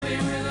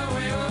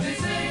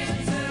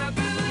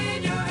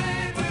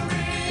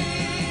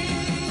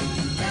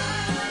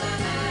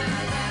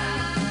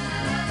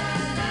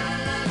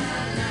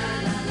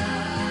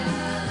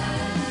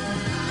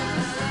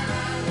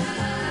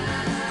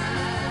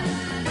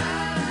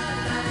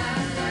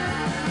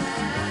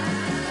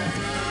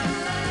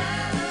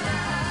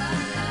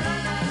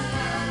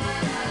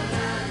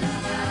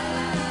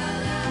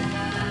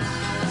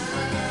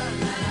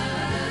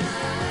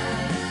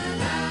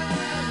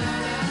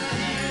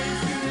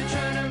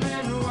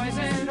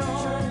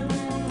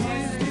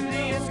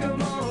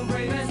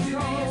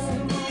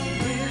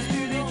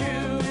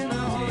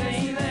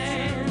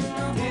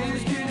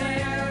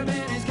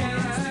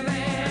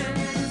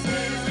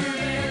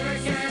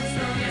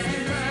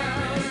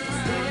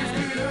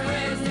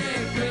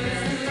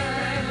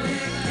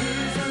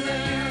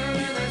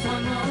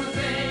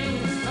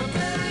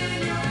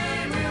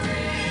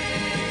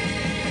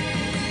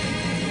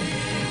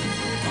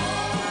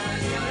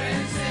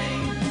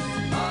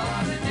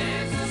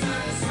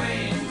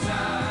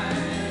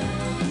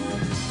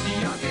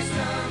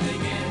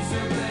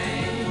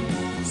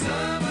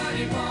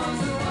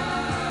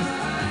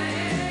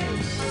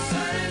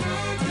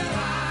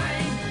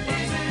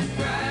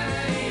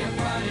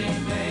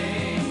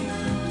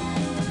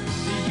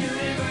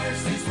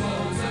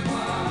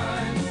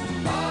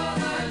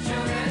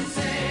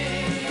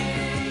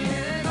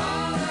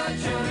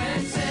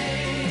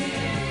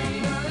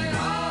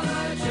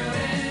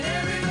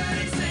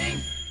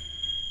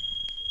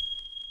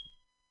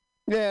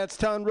Yeah, it's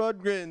Tom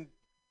Rudgren,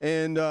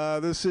 and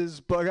this is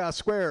Bughouse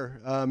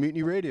Square,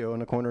 Mutiny Radio on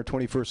the corner of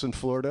 21st and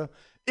Florida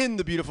in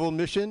the beautiful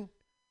Mission,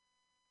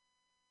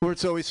 where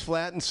it's always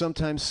flat and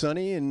sometimes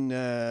sunny,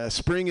 and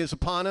spring is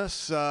upon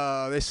us.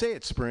 They say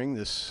it's spring,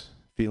 this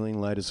feeling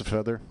light as a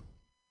feather.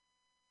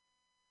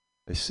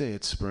 They say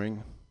it's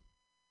spring.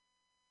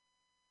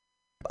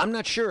 I'm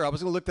not sure. I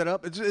was going to look that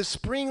up. Is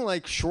spring,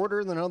 like,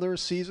 shorter than other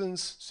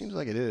seasons? Seems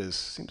like it is.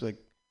 Seems like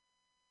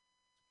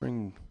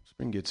spring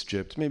gets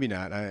gypped. Maybe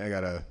not. I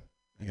gotta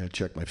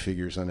check my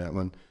figures on that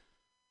one.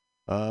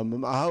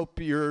 I hope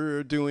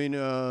you're doing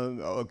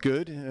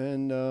good,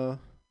 and I'm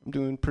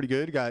doing pretty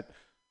good. Got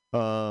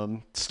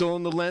still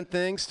in the Lent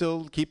thing,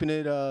 still keeping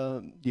it,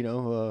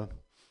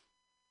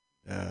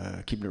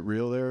 keeping it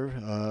real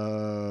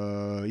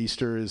there.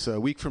 Easter is a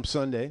week from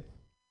Sunday.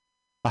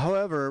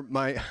 However,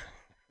 my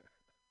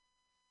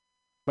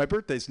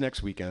birthday's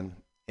next weekend,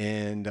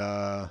 and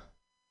I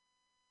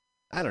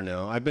don't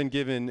know. I've been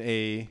given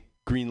a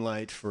green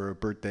light for a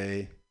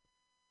birthday,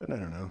 but I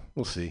don't know.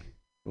 We'll see.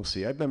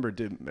 I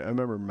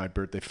remember my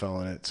birthday fell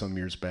on it some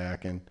years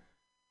back, and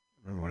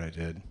I remember what I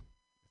did. I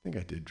think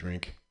I did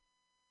drink.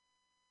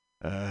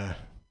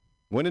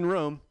 When in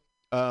Rome.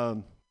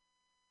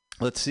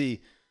 Let's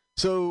see.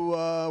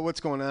 So what's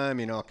going on? I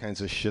mean, all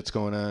kinds of shit's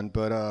going on,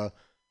 but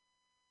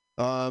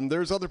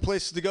there's other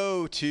places to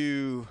go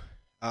to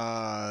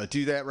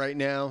do that right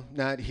now.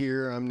 Not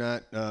here. I'm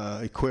not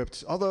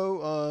equipped.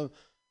 Although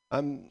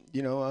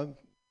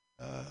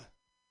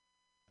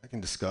I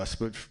can discuss,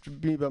 but for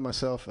me by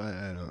myself,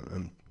 I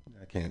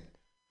can't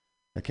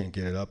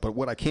get it up. But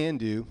what I can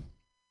do,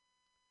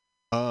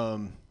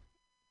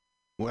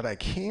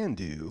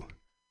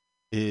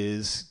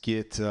 is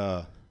get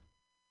tell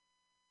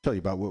you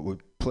about what we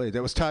played.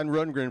 That was Todd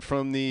Rundgren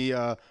from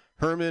the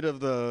Hermit of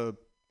the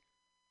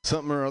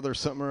something or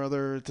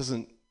other. It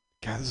doesn't.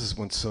 God, this is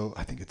one. So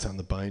I think it's on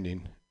the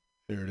binding.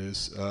 There it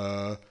is.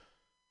 The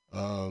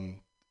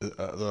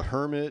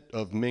Hermit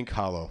of Mink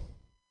Hollow.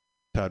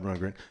 Todd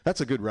Rundgren. That's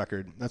a good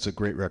record. That's a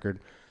great record.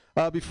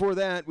 Before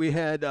that, we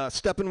had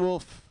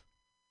Steppenwolf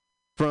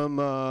from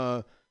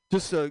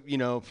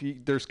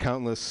there's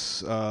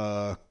countless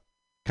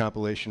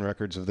compilation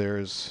records of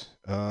theirs.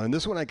 And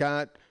this one I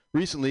got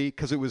recently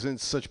because it was in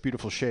such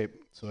beautiful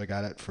shape. So I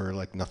got it for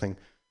like nothing.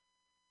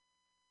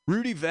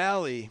 Rudy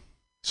Valley.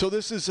 So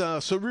this is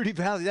Rudy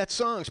Valley. That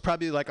song's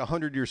probably like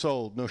 100 years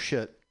old. No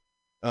shit.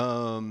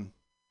 But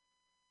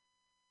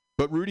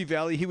Rudy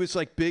Valley, he was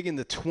like big in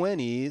the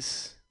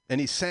 20s. And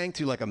he sang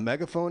to like a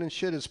megaphone and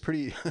shit. It's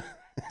pretty,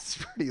 it's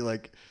pretty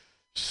like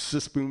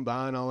sis boom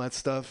ba and all that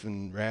stuff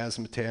and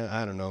razzmatazz.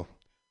 I don't know.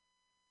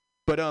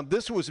 But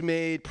this was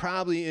made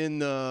probably in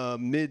the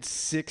mid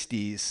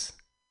 '60s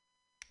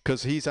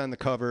because he's on the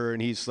cover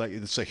and he's like,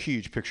 it's a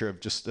huge picture of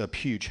just a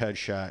huge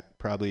headshot.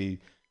 Probably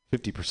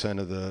 50%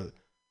 of the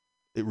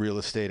real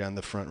estate on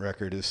the front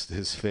record is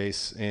his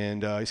face,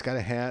 and he's got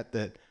a hat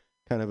that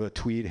kind of a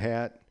tweed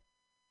hat.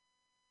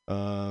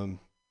 Button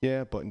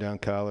down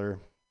collar.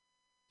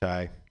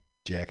 Tie,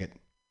 jacket,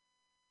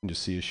 and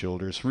just see his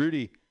shoulders.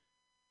 Rudy,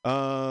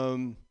 but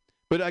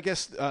I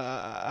guess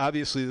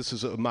obviously this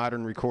is a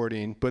modern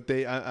recording, but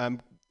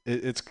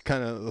it's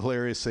kind of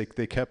hilarious.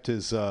 They kept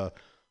his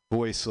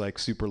voice like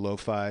super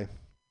lo-fi.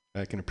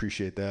 I can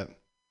appreciate that.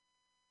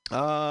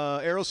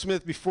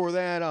 Aerosmith before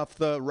that off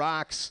the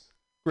Rocks,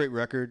 great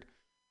record.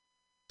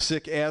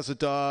 Sick as a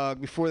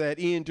Dog. Before that,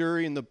 Ian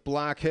Dury and the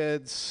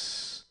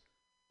Blockheads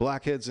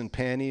and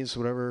Panties,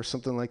 whatever,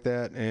 something like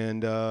that.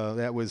 And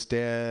that was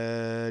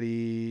Dad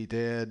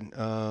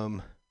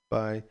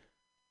by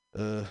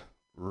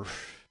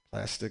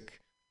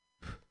Plastic.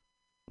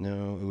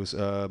 No, it was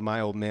My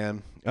Old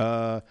Man.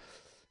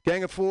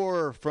 Gang of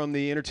Four from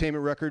the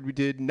Entertainment record. We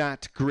did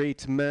Not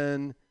Great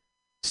Men.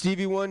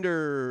 Stevie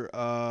Wonder,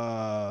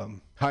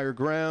 Higher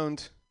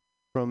Ground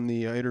from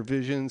the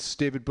Intervisions.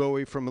 David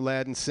Bowie from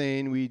Aladdin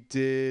Sane. We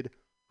did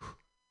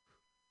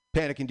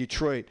Panic in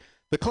Detroit.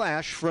 The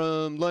Clash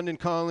from London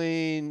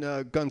Calling,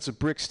 Guns of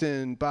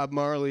Brixton, Bob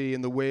Marley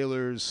and the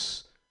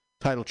Wailers,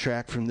 title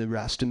track from the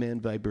Rastaman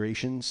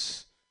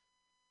Vibrations.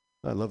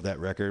 I love that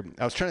record.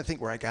 I was trying to think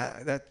where I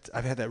got that.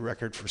 I've had that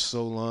record for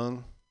so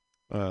long.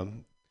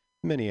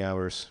 Many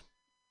hours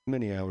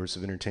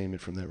of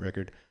entertainment from that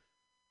record.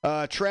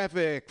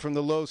 Traffic from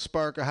the Low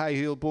Spark of High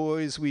Heel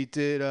Boys. We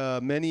did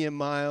Many a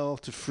Mile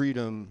to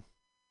Freedom.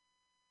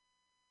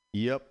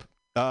 Yep.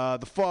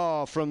 The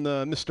Fall from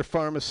the Mr.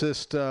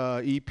 Pharmacist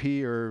EP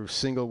or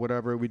single,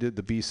 whatever. We did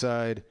the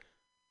B-side.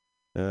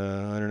 I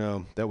don't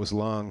know. That was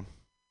long.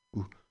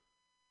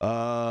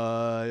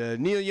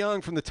 Neil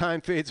Young from The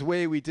Time Fades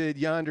Away. We did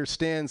Yonder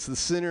Stands the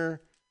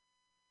Sinner.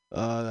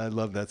 I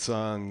love that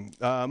song.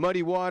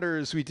 Muddy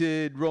Waters. We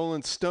did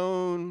Rolling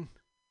Stone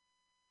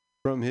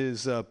from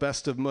his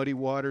Best of Muddy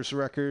Waters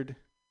record.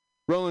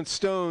 Rolling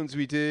Stones.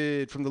 We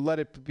did from the Let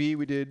It Be.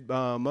 We did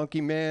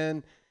Monkey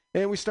Man.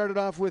 And we started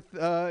off with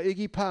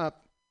Iggy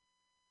Pop,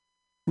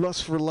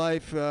 Lust for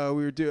Life.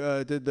 We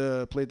played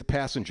The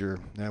Passenger.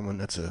 That one,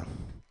 that's a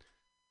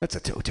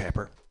toe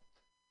tapper.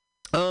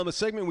 A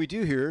segment we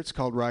do here, it's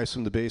called Rise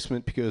from the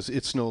Basement because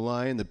it's no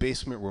lie, in the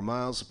basement we're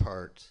miles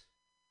apart.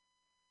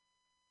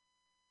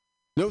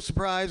 No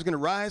surprise, going to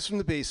rise from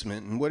the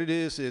basement. And what it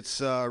is, it's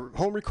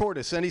home record.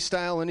 It's any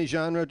style, any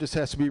genre, just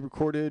has to be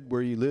recorded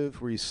where you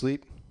live, where you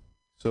sleep.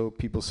 So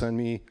people send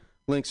me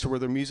links to where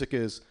their music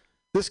is.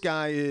 This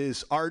guy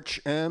is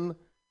Arch M,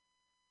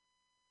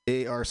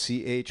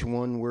 ARCH,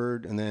 one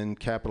word, and then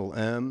capital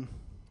M.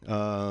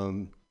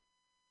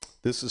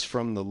 This is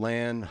from the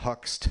Lan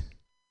Huxt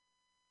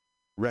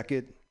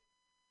record,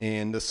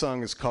 and the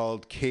song is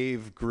called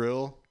Cave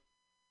Grill.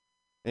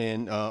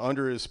 And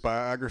under his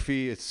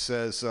biography, it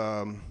says,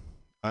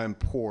 I'm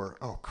poor.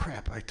 Oh,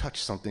 crap, I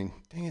touched something.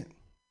 Dang it.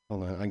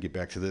 Hold on, I can get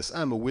back to this.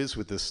 I'm a whiz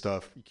with this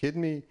stuff. You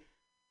kidding me?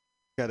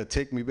 Got a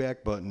take me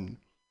back button.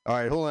 All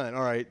right, hold on.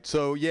 All right,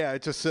 so, yeah,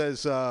 it just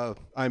says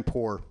I'm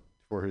poor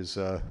for his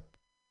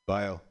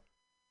bio.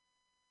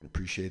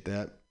 Appreciate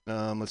that.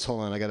 Let's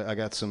hold on. I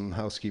got some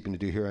housekeeping to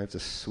do here. I have to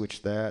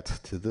switch that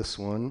to this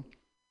one.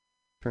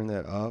 Turn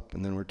that up,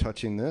 and then we're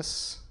touching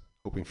this,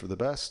 hoping for the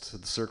best.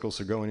 The circles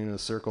are going in a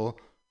circle.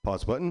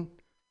 Pause button.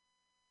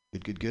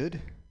 Good, good,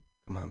 good.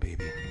 Come on,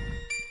 baby.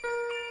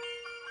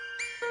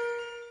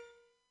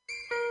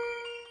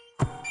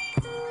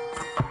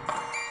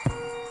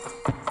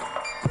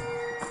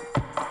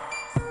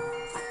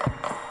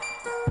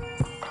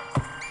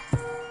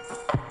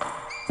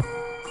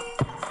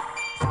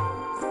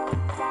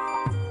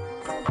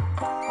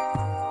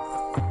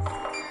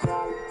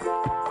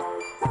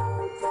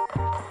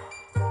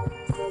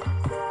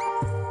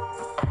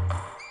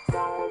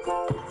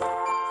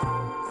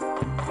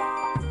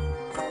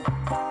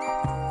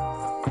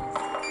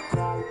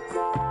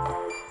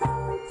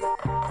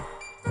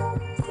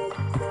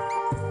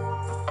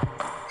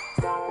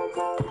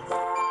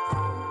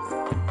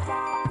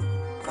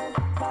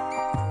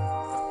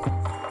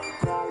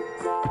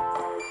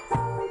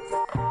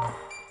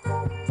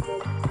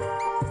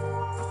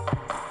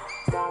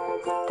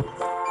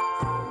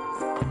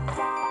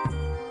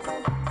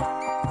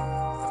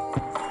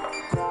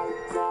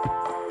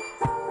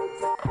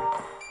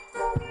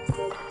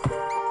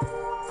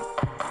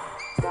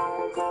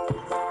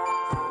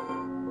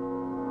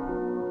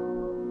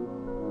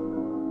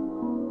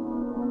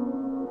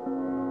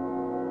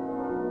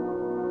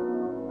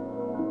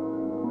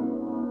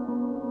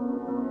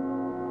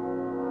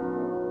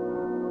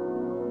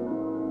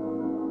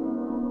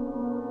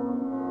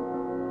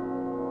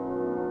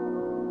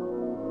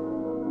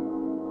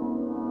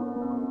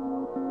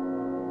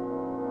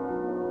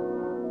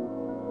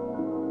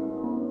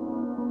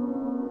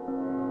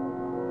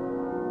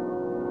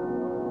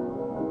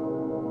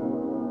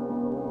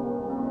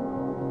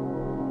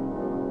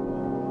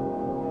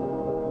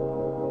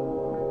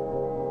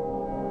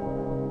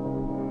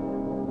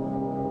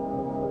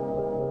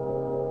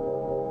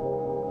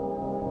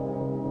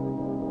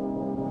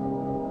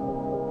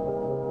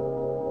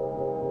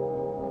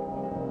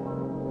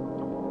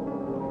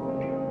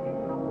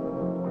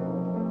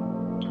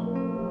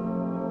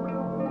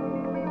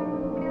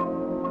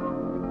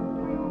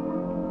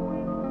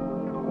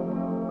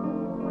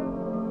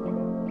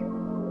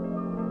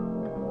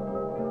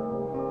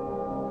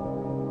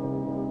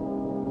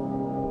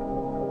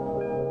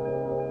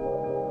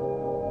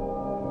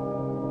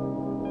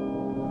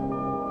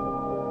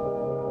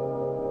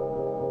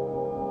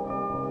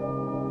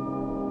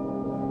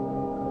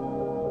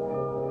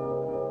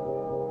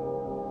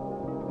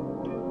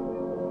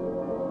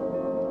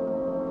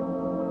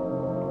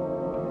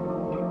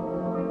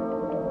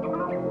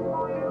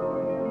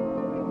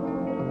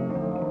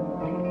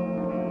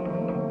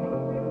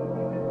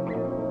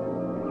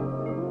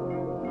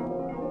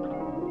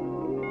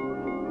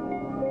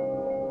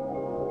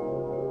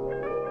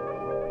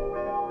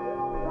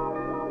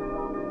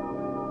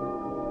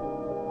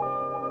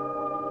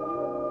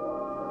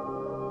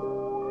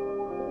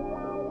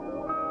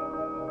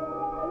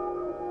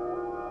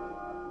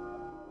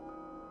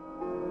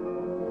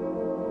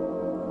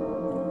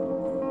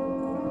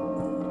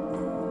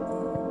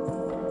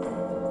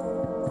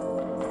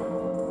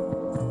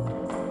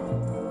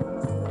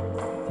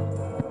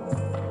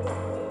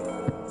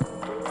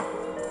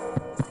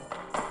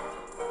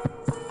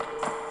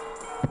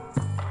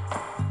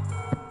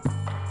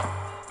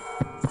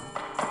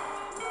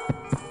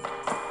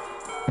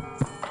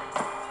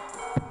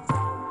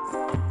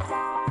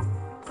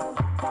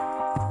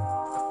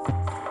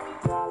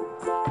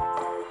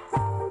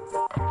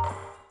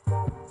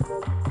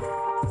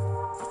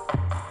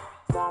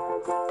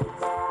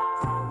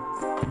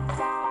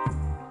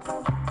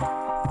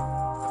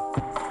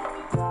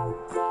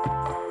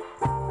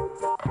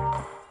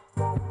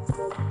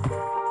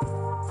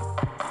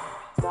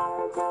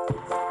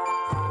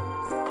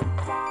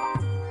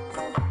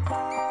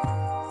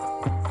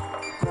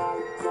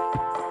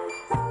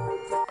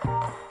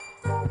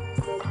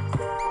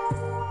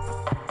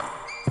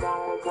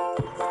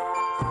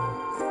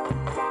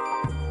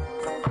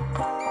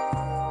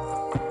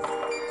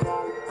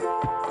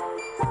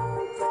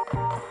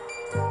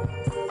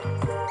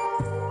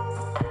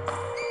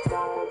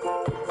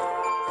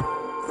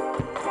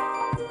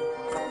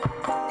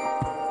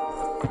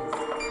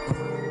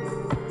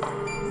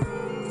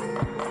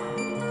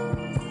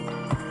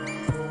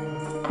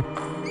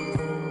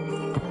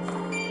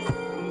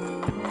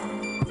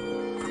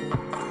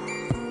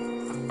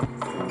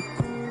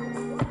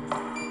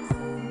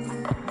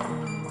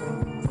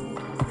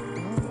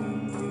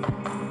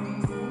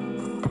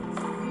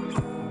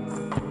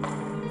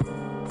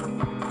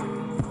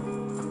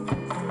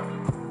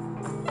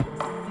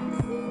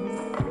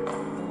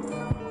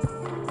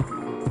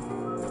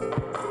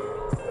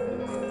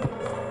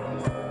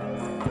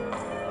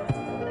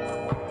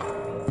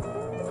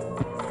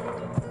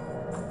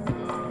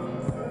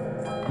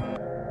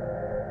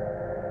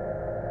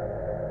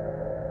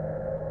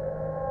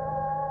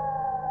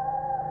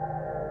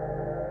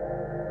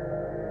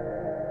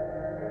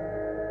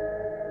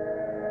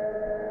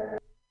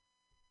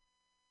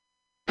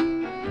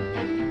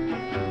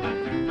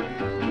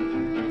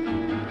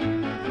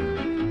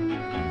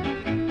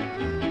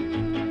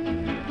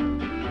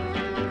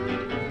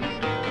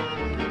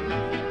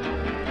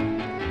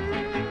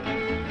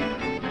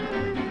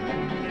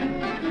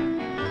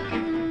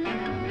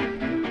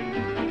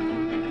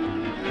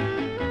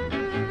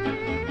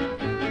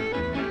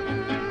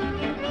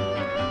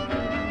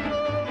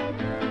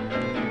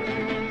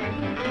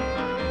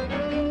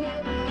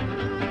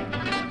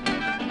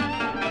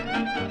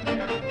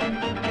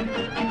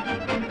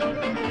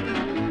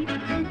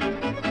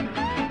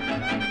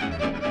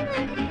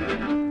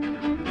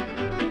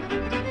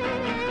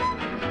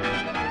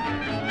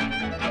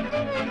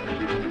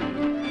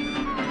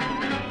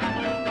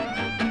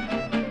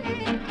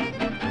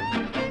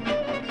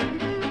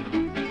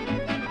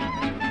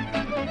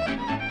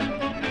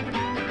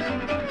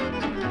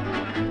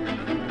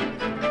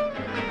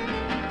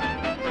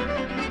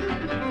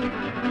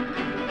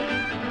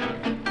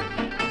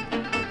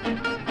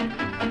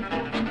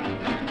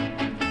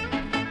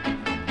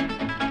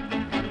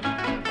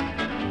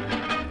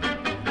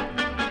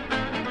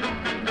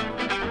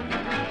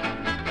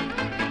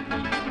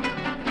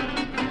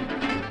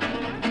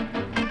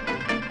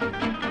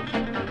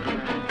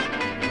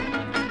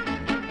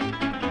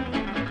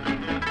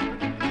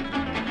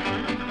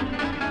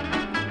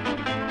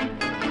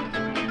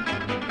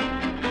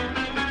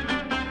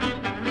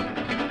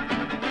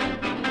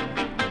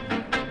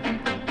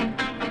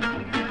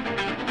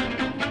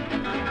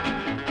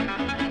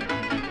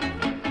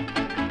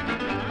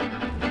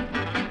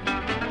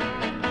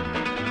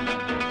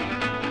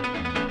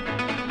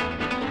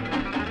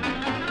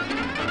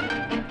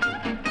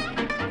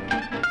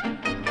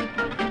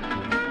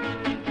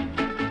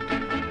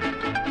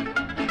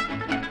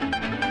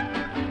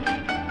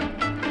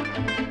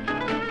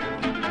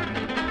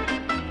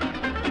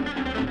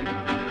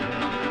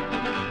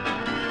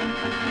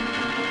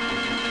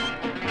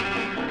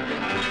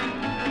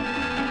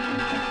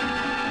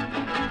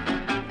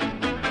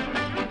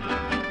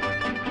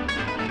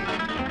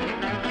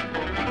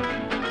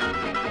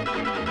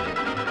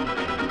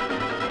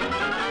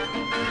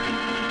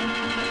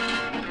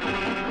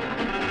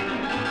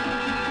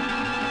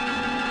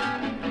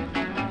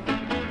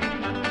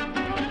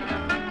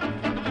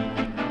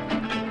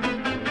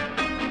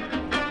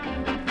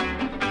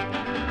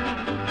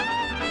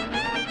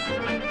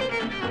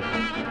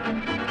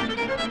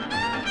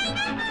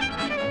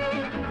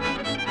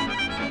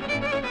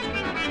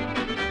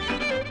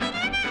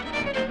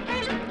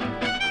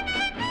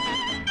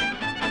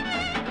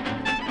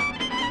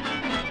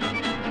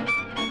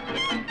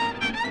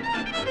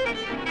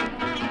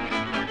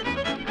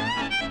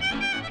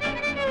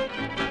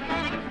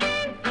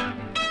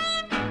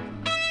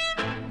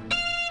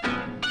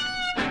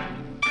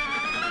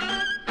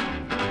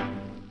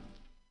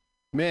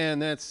 Man,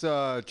 that's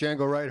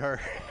Django Reinhardt.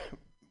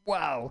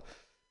 Wow.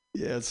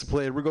 Yeah, let's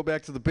play it. We'll go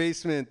back to the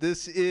basement.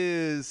 This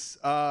is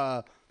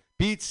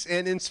Beats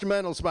and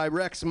Instrumentals by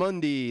Rex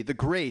Mundi, the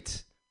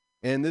Great.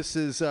 And this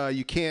is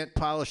You Can't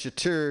Polish a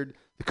Turd,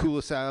 the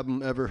coolest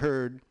album ever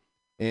heard.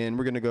 And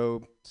we're going to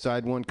go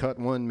side one, cut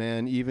one,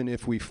 man. Even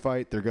if we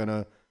fight, they're going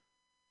to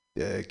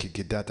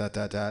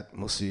dot.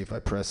 We'll see if I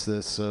press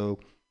this. So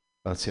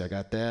let's see, I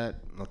got that.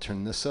 I'll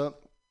turn this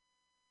up.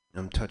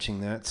 I'm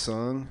touching that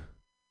song.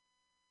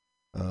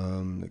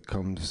 It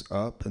comes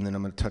up, and then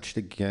I'm going to touch it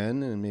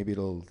again, and maybe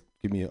it'll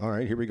give me, all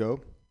right, here we go.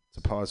 It's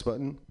a pause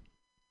button.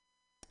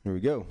 Here we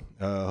go.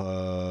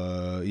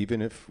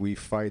 Even if we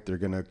fight, they're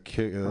going to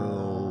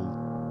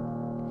kill...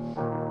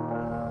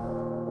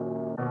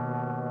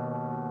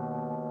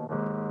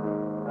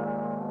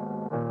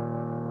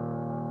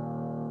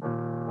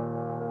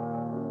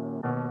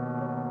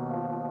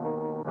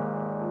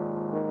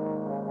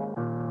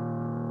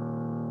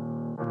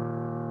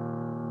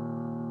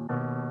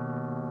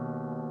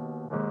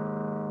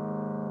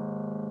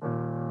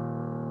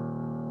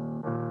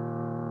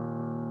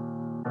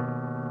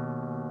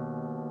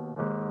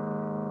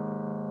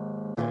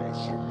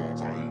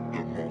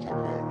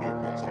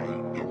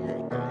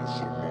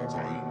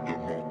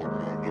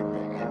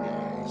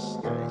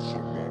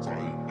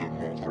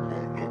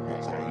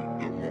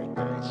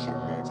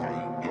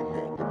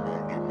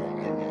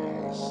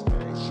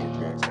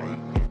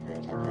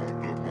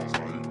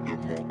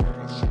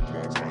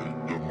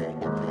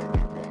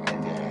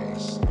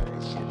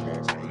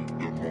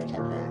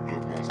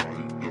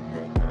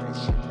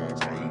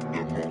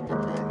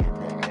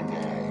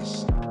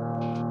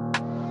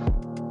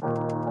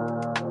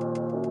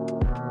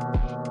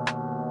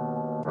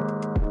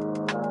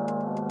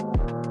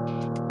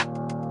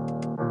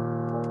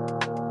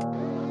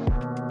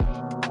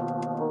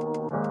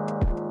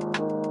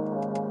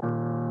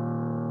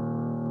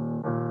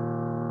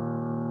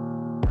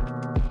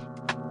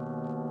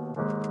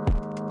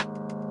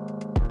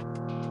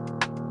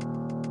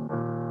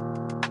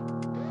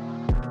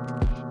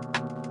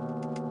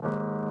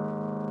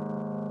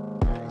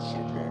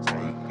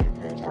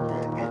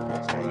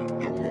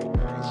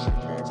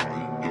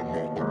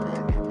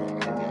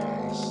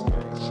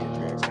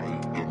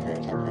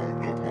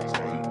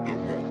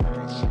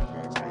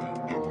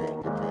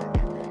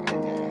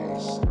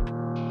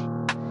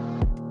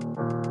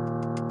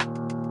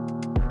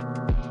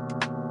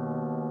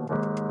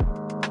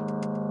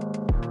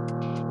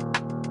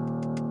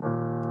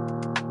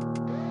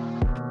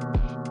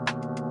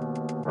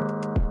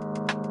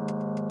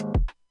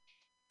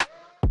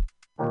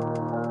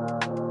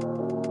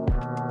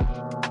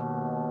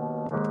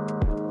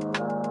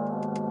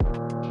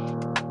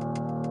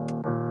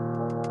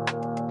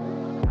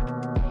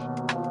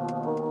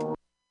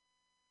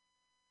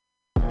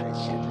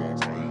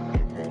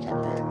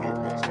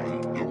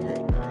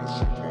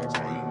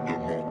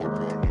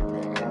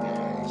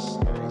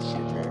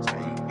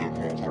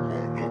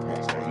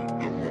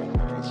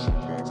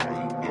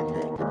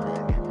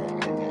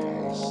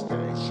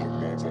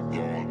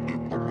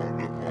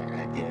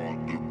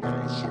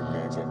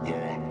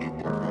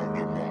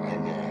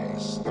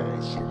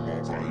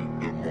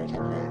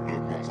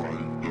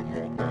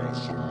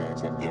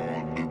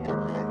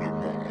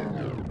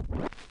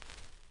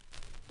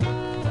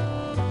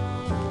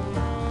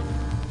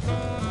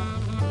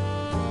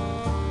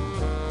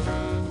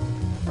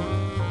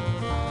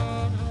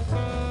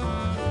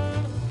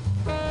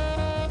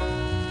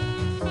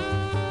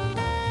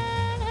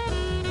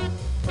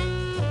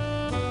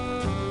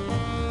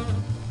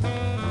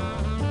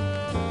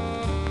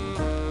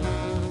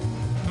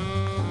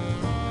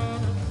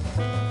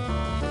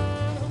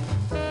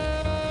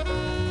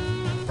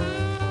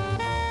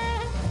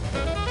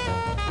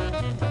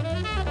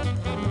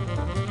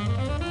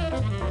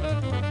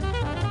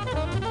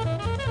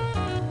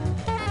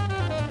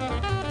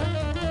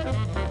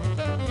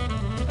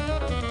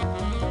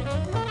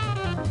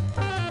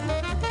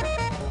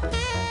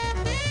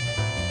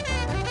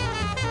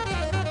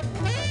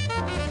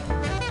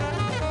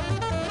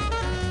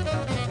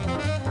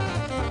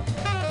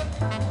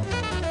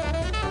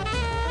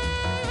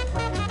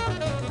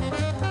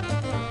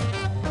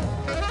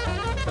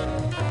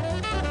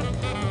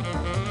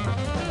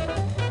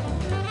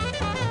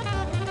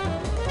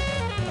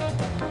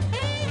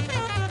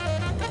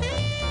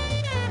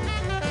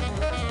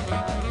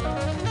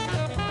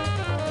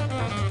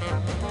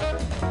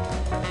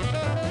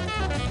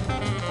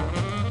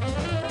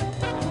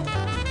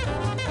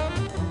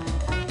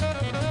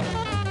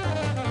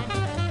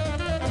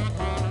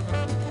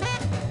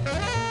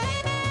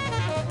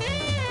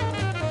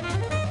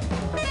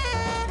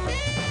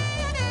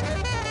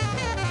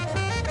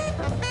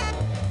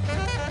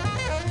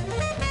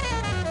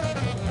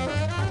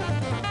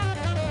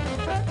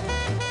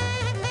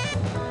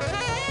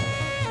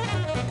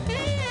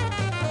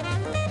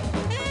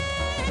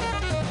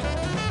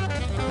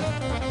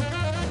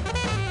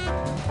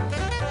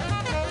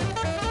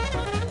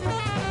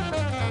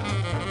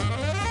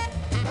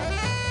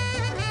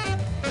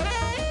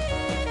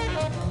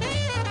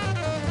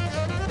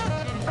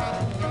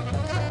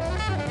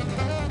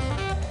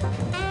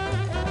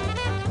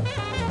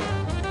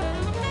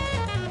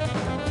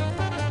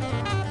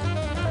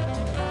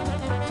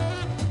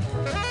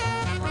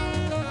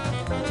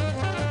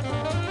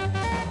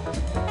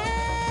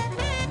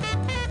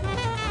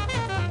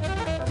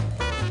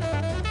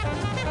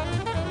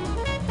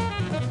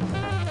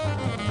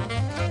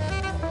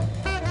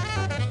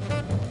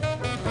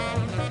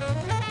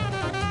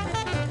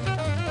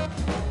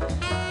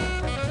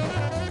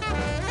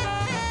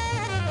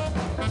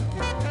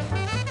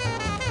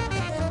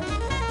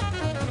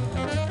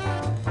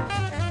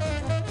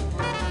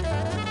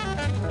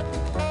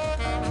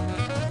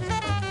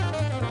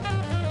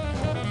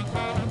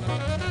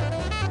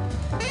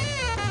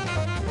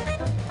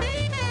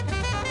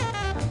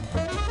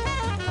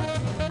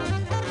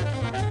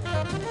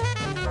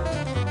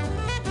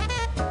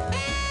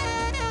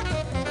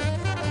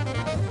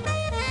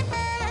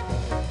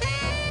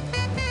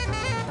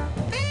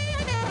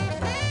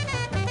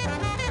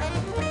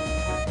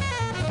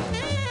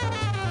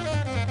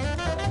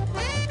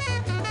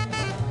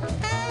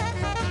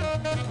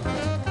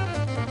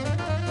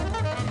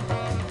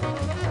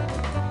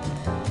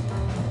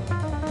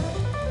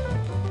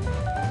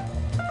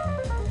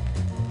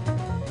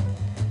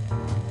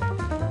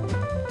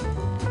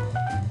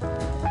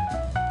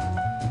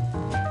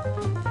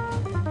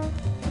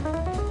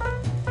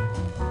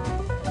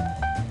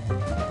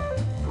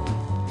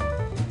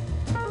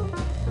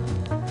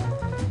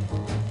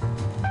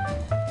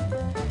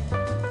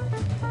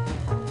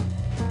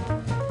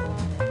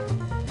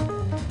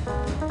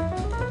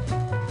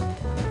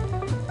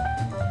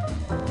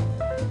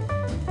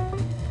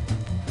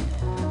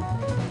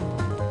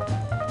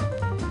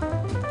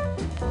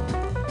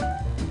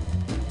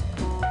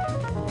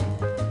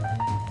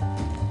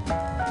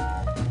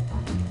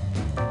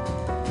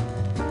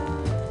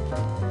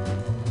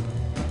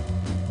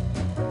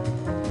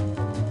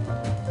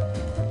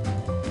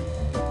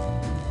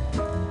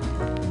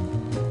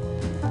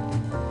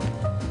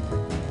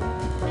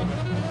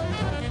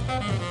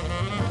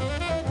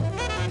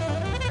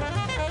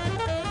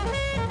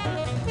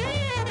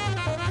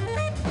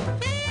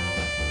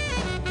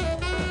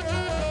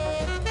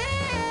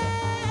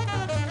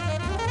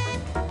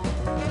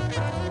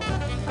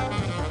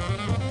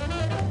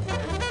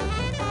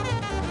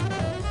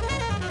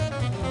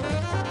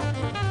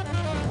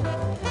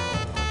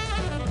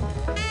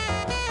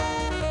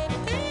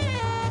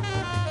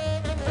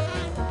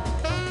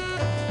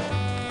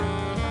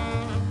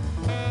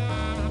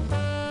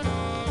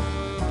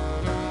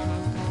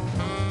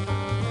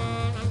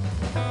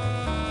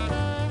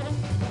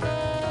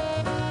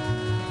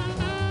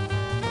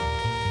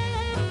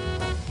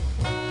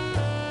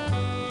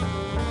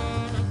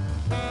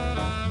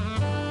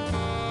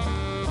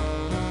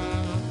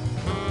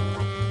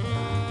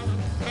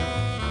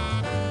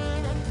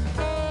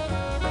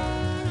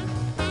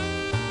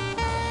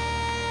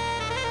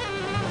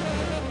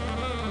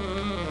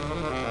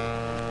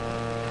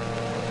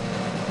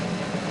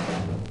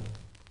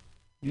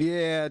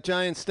 Yeah,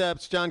 Giant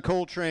Steps, John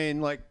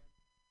Coltrane. Like,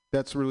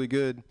 that's really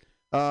good.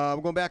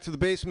 I'm going back to the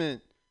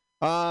basement.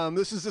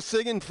 This is the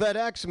singing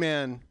FedEx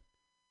man.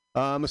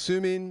 I'm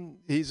assuming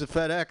he's a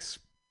FedEx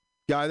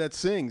guy that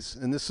sings,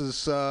 and this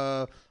is.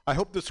 I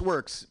hope this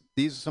works.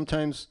 These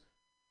things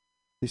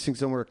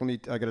don't work. I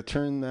got to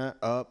turn that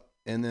up,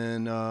 and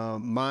then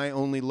 "My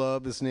Only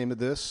Love" is the name of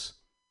this.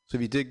 So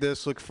if you dig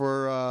this, look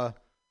for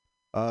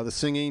the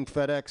singing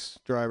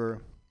FedEx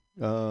driver.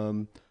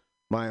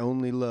 "My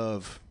Only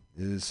Love"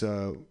 is.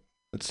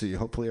 Let's see.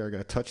 Hopefully, I got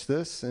to touch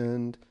this,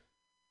 and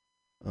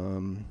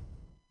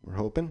we're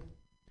hoping.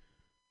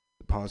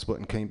 The pause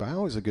button came by.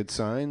 Always a good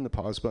sign. The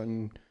pause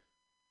button,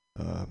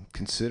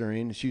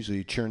 considering it's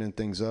usually churning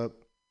things up.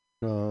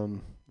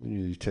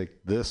 You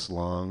take this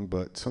long,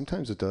 but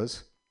sometimes it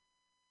does.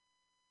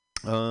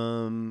 I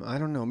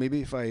don't know.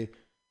 Maybe if I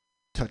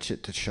touch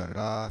it to shut it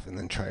off and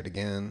then try it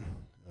again,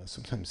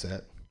 sometimes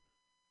that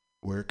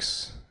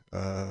works.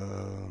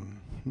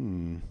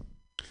 Don't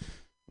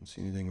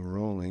see anything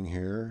rolling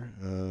here.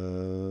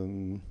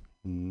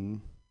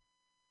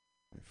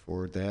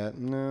 Forward that.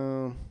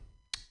 No.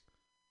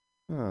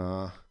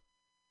 All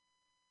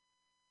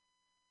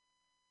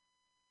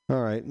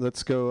right,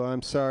 let's go.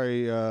 I'm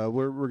sorry.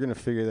 We're gonna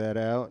figure that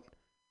out.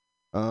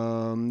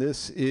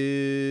 This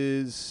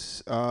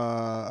is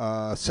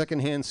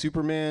Secondhand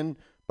Superman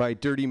by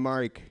Dirty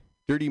Mike.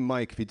 Dirty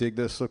Mike. If you dig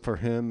this, look for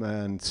him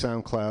on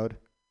SoundCloud.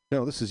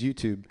 No, this is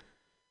YouTube.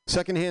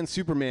 Secondhand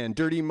Superman.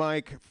 Dirty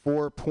Mike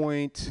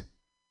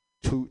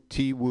 4.2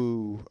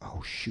 T-Woo.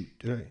 Oh shoot!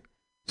 Did I?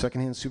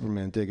 Secondhand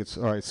Superman. Dig it.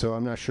 All right. So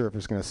I'm not sure if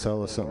it's gonna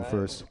sell us something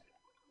first.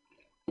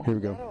 Here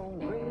we go.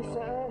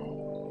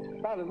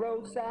 By the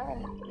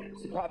roadside,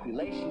 it's a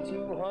population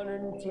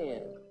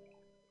 210.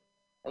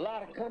 A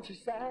lot of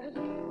countryside,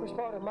 first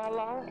part of my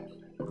life,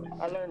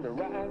 I learned to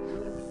ride.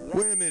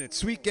 Wait a minute,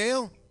 Sweet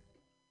Gail?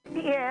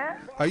 Yeah.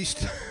 Are you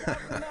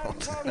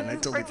hold on, I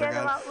totally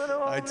forgot.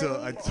 I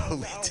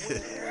totally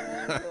did.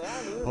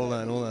 Hold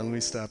on, let me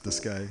stop this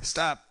guy.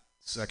 Stop,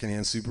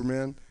 Secondhand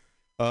Superman.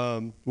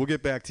 We'll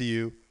get back to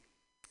you.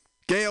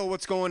 Gail,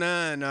 what's going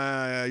on?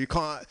 You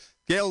call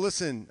Gail,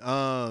 listen.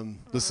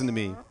 Listen to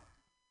me.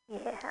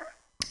 Yeah.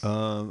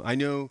 I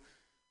know,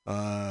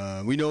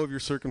 we know of your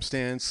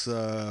circumstance,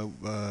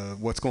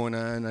 what's going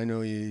on. I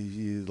know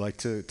you like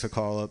to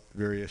call up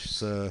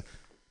various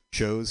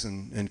shows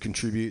and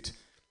contribute.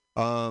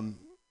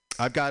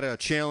 I've got a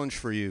challenge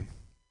for you.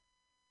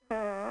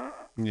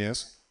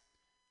 Yes.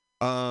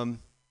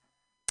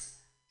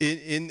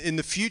 In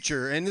the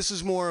future, and this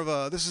is more of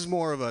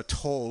a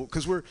toll,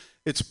 because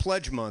it's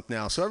pledge month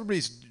now, so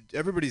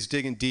everybody's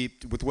digging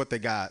deep with what they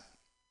got.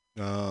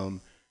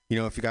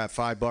 If you got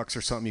 $5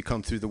 or something, you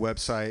come through the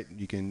website,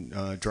 you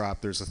can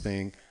drop. There's a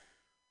thing.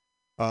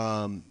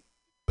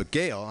 But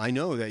Gail, I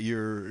know that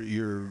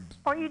you're.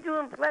 Are you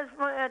doing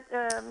plasma at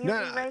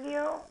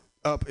MutinyRadio?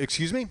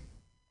 Excuse me?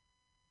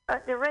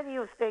 The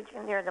radio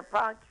station there, the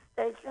Fox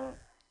station.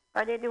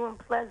 Are they doing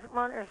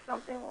plasma or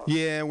something?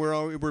 Yeah,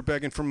 we're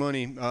begging for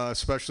money,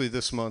 especially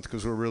this month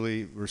because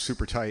we're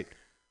super tight.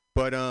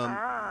 But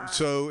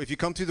so if you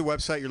come through the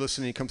website, you're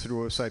listening. You come through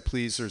the website,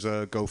 please. There's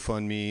a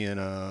GoFundMe and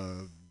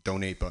a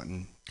donate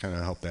button. Kind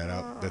of help that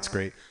out. That's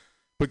great.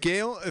 But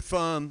Gail, if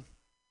the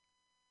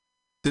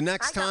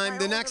next time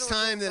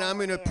that I'm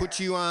going to put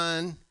you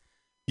on,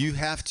 you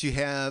have to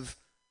have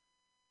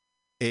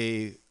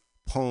a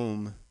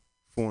poem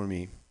for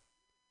me.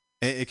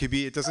 It could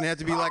be. It doesn't have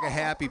to be like a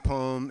happy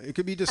poem. It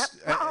could be just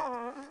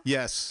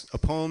yes, a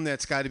poem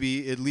that's got to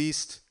be at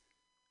least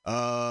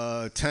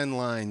 10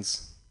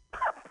 lines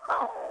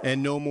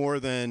and no more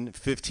than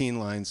 15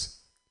 lines.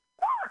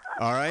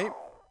 All right.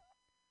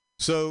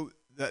 So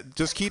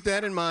just keep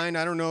that in mind.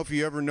 I don't know if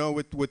you ever know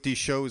what these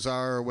shows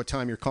are or what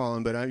time you're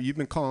calling, but you've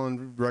been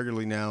calling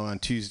regularly now on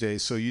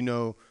Tuesdays, so you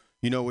know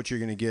what you're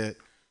going to get.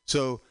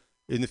 So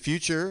in the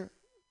future,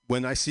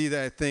 when I see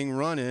that thing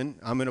running,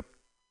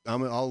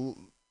 I'll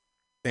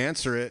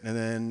answer it, and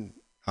then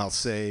I'll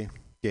say,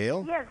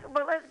 Gail? Yes,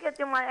 but let's get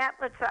to my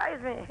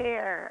advertisement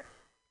here.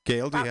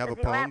 Gail, do you have a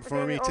poem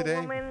for me today?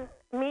 Woman,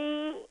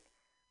 me,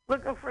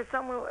 looking for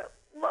someone with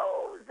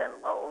loads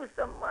and loads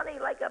of money,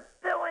 like a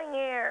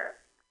billionaire.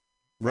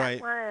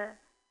 Right.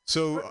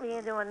 So put me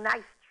into a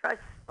nice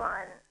trust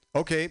fund.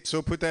 Okay,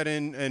 so put that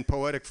in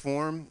poetic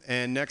form,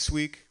 and next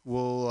week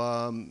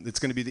it's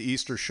going to be the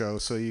Easter show,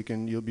 so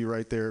you'll be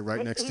right there,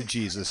 right next to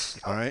Jesus.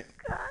 All right.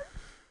 God.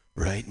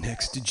 Right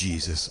next to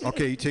Jesus.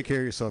 Okay, you take care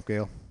of yourself,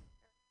 Gail.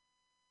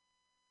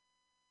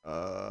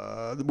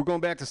 We're going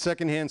back to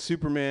Secondhand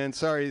Superman.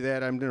 Sorry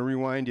that I'm going to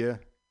rewind you.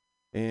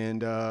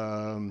 And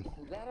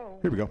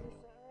here we go.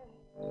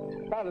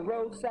 By the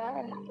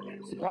roadside,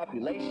 it's a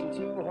population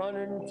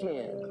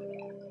 210.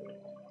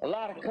 A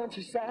lot of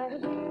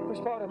countryside,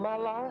 first part of my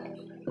life,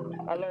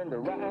 I learned to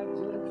ride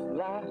just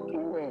like the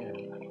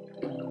wind.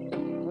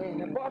 When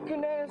the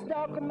barking ass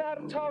dog come out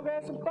of tall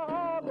grass and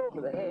fog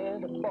over the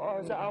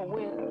handlebars I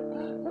went.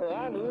 Oh,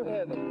 I knew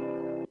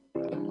heaven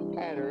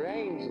had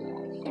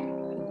arrangements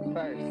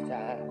first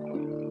time.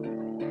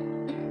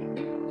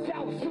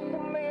 Shout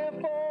Superman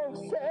for a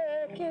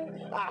second.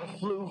 I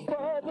flew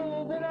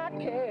further than I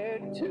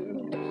cared to.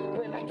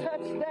 When I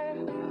touched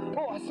down,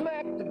 oh, I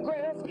smacked the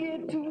ground,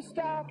 skid to a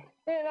stop,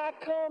 and I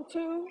come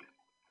to.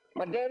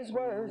 My daddy's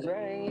words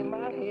rang in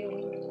my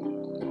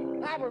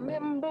head. I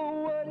remember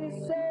what he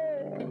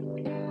said.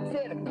 He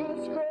said a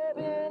good scrub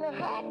in a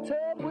hot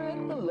tub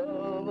with the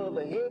love of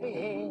a heavy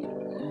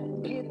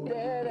hand. Get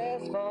that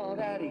asphalt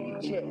out of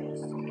your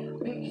chest.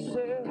 Pick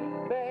yourself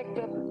back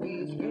up and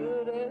be as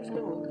good as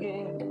new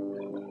again.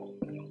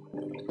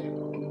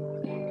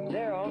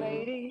 There on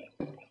 80,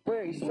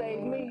 where he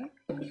saved me,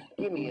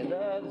 give me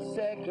another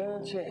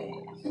second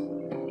chance.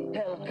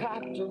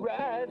 Helicopter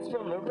rides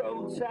from the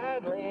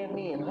roadside land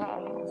me in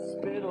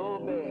hospital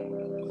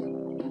beds.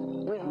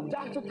 When the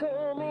doctor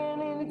come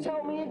in and he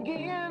told me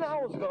again I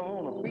was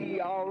gonna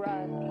be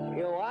alright,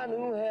 you know I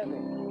knew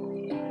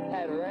heaven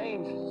had her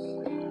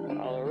angels on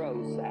the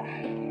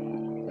roadside.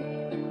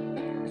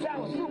 'Cause I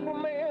was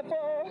Superman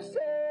for a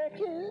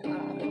second, I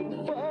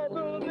flew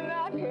further than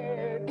I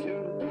cared to.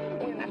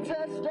 When I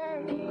touched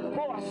down,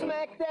 boy, I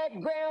smacked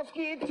that ground,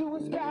 skid to a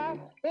stop,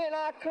 and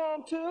I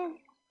come to.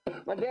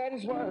 My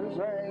daddy's words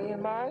rang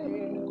in my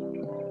head.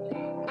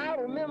 I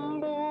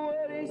remember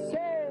what he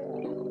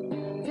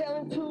said,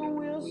 telling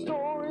two-wheel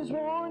stories,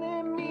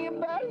 warning me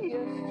about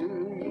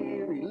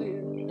yesteryear he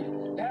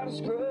lived. How to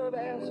scrub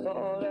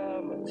asphalt out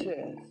of my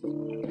chest,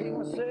 pick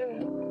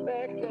myself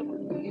back up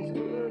and be as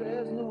good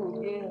as new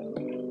again.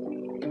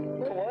 You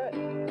know what?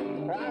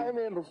 I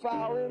remember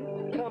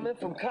falling, coming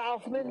from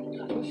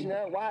Kaufman, pushing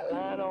that white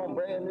line on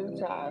brand new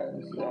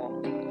tires.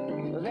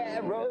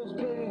 That road's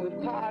pitted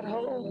with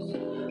potholes,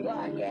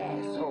 like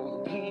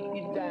assholes to keep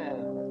you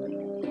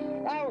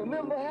down. I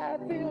remember how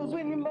it feels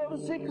when your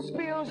motorcycle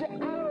spills you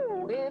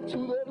out into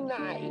the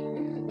night.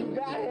 You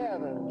got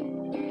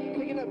heaven,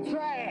 picking up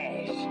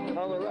trash on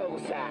the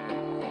roadside.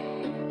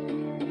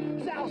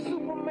 'Cause I was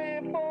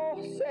Superman for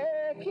a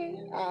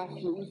second, I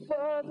flew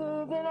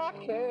further than I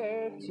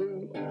cared to.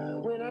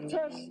 When I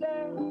touched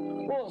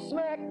down, well,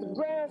 smacked the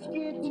ground,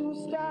 skid to a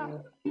stop,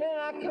 and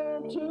I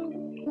come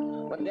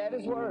to. My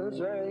daddy's words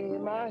rang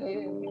in my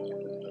head.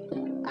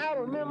 I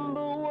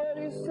remember what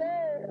he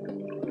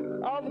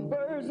said. All the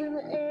birds in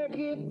the air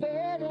get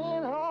fed,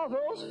 and all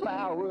those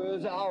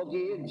flowers all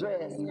get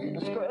dressed.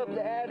 Scrub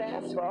that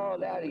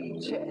asphalt out of your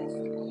chest.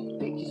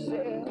 Pick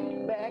yourself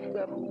back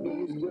up and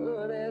be as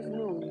good as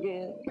new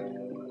again.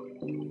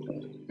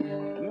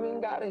 You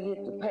ain't gotta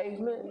hit the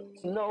pavement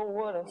to know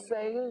what I'm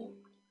saying.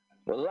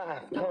 When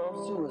life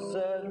comes to a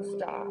sudden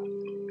stop,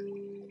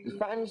 you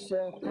find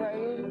yourself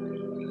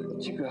praying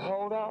that you could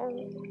hold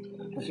on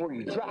before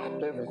you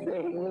drop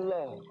everything you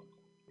love.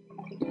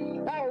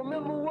 I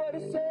remember what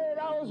he said,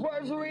 all his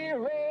words were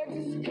in red,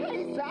 just in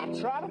case I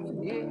try to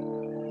forget.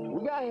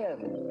 We got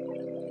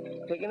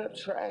heaven, picking up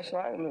trash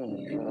like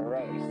me from the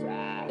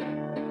roadside.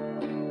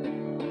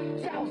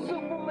 South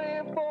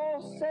Superman for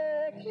a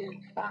second,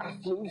 I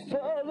flew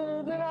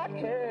further than I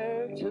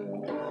cared to.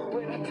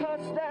 When I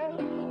touched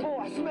down, boy,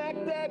 I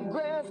smacked that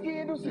ground,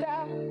 skid to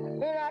stop,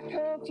 and I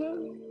come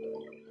to.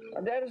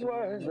 My daddy's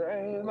words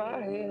rang in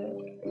my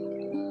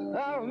head.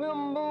 I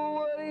remember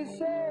what he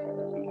said,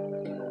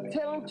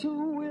 telling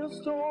two-wheel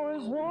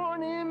stories,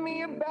 warning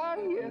me about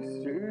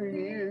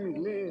yesteryear he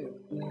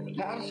lived.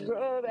 How to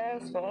scrub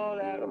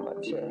asphalt out of my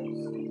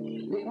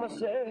chest, pick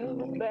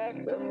myself back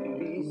up and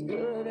be as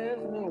good as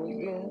new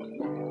again.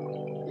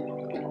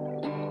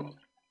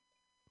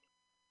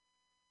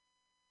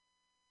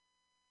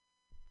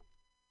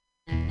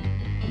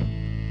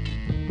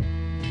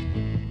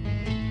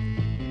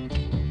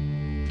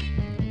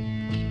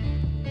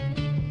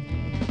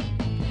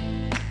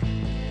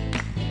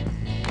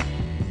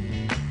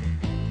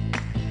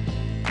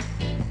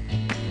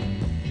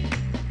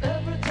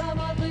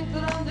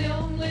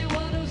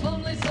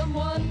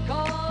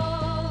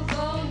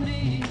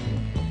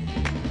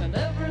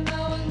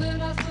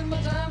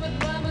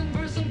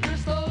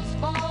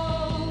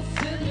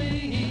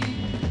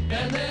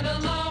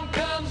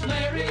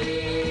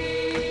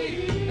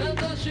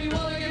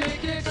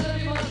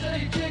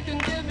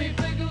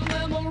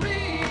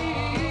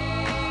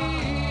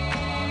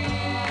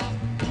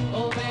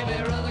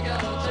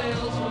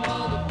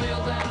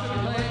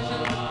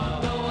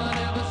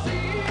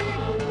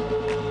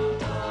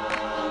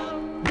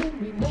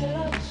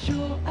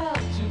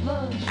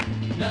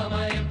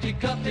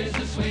 Is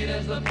as sweet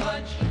as the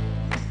punch.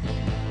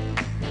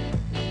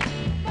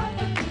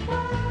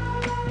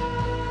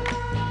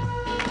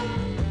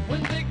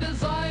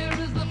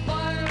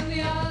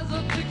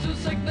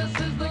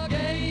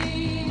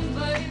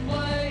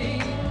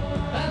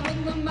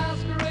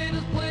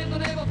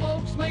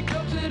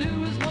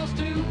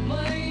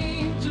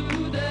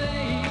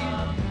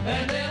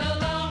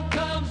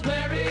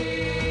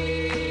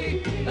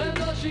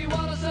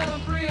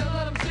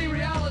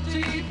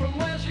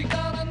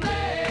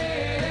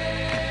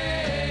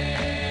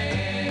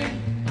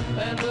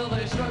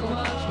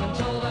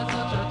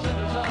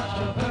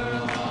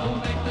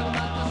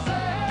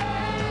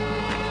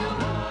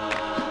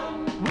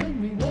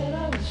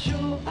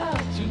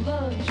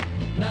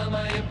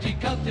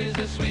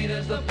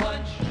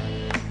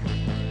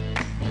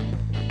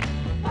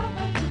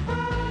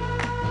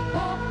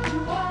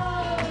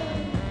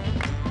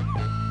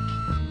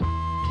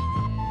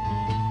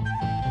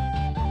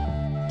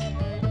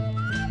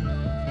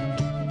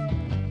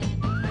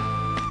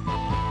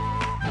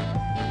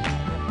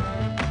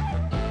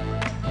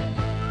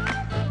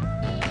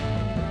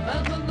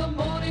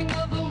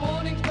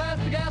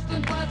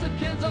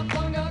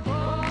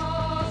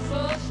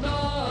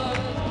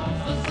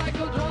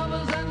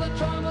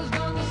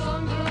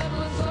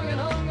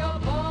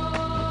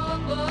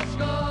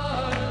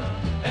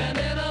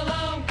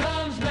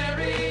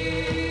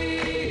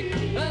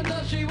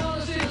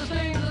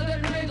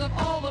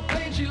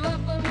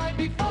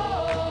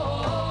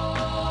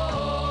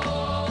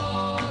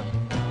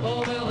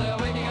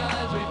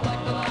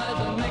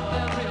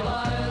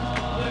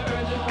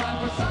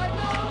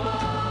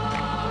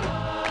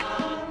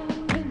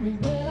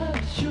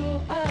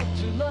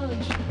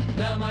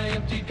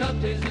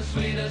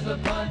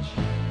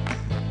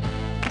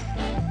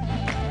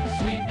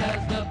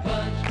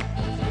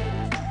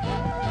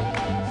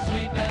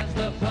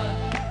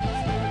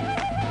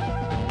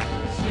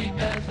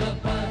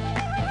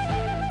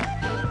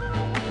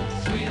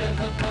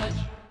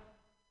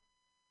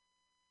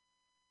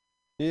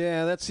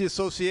 Yeah, that's the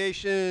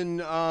association.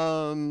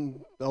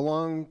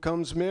 Along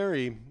Comes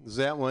Mary is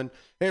that one.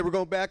 Hey, we're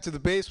going back to the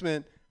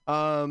basement.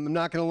 I'm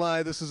not going to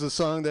lie. This is a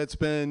song that's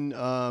been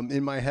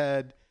in my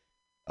head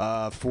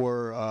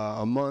for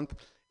a month.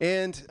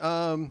 And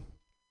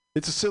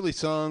it's a silly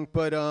song,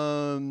 but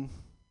I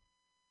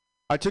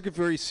took it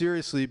very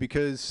seriously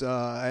because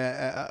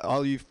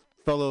all you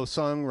fellow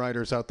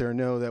songwriters out there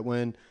know that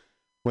when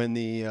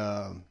the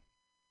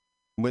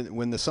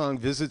song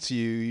visits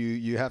you,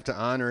 you have to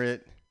honor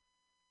it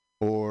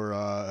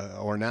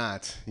or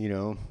not, you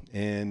know.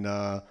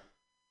 And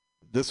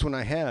this one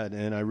I had,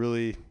 and I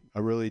really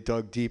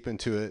dug deep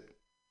into it,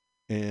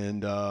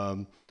 and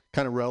kind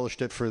of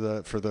relished it for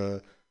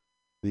the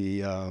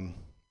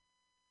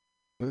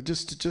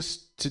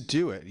just to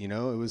do it, you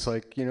know. It was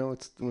like, you know,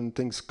 it's when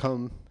things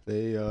come,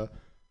 they you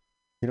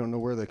don't know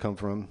where they come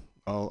from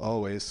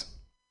always.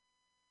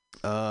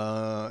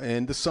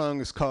 And this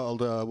song is called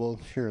well,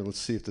 here, let's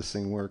see if this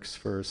thing works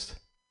first.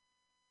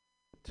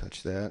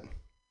 Touch that.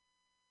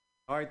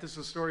 All right, this is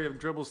the story of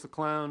Dribbles the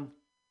Clown,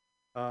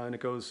 and it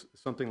goes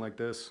something like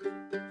this.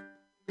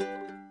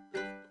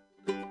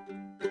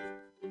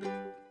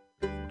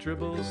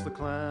 Dribbles the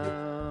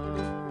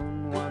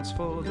Clown wants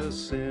for the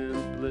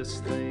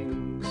simplest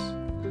things,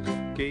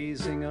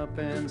 gazing up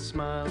and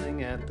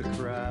smiling at the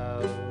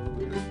crowd.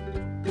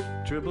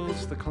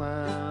 Dribbles the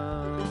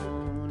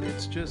Clown,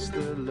 it's just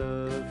the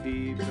love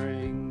he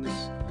brings,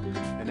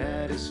 and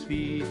at his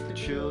feet the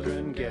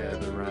children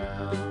gather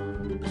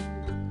round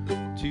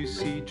to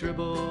see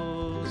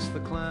Dribbles the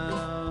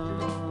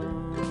Clown.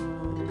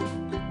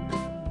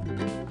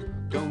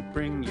 Don't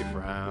bring your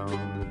frown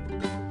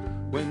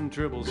when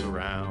Dribbles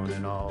around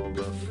in all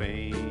the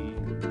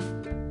fame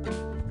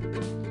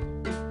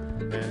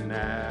and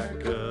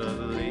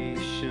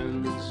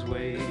accolations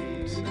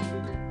wait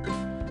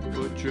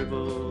for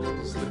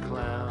Dribbles the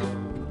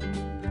Clown.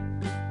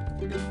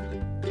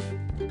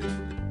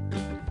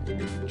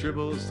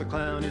 Dribbles the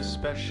Clown is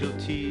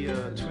specialty,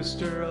 a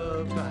twister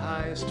of the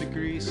highest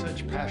degree.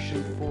 Such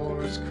passion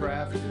for his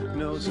craft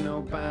knows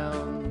no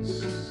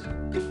bounds.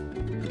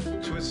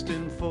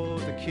 Twisting for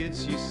the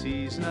kids you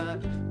see's not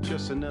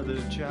just another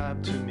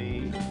job to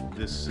me.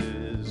 This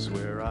is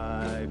where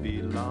I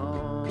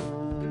belong,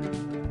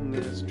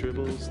 as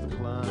Dribbles the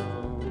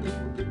Clown.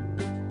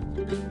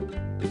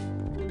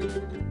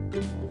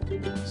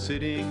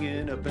 Sitting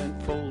in a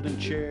bent folding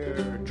chair,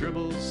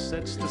 Dribbles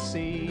sets the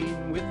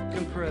scene with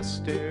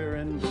compressed air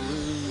and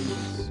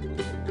balloons.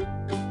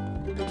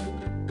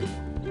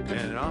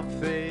 And off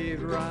they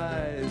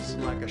rise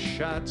like a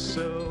shot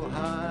so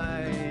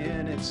high,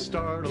 and it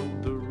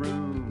startled the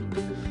room.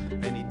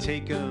 And he'd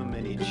take 'em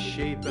and he'd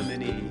shape 'em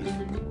and he'd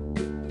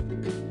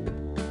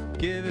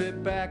give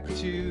it back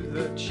to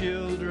the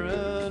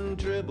children.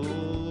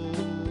 Dribbles,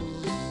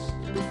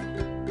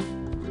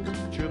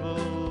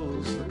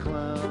 Dribbles the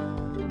Clown.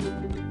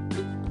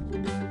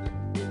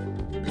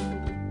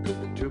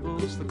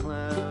 Dribbles the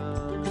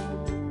Clown,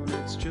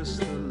 it's just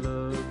the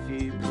love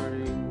he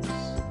brings,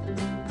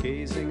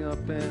 gazing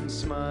up and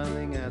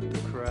smiling at the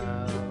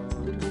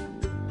crowd.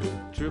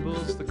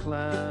 Dribbles the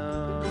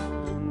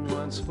Clown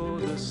wants for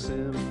the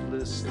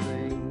simplest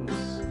things,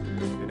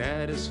 and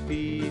at his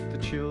feet the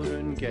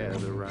children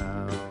gather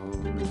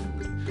round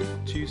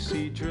to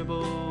see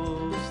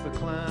Dribbles the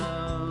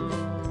Clown.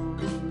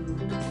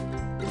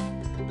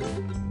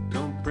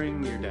 Don't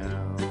bring your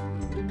down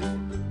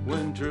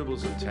when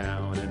Dribbles in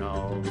town and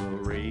all the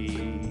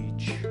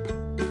rage,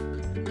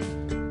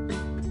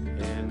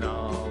 and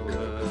all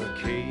the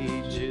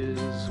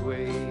cages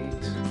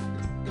wait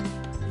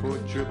for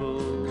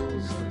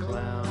Dribbles the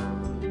Clown.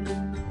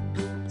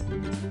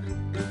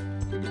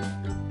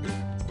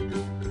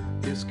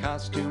 His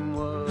costume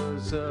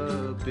was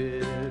a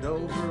bit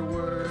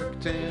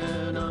overworked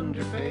and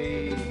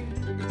underpaid,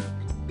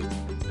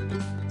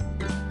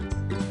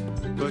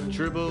 but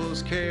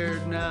Dribbles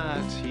cared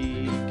not,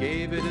 he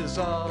gave it his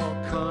all,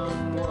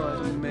 come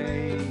what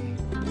may.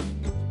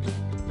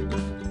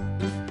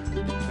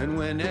 And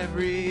when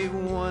every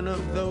one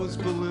of those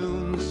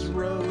balloons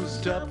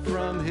rose up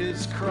from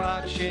his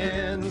crotch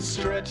and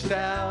stretched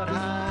out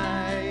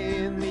high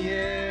in the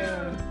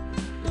air,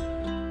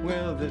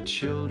 well, the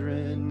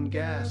children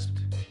gasped,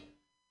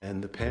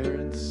 and the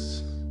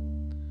parents,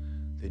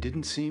 they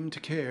didn't seem to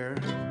care.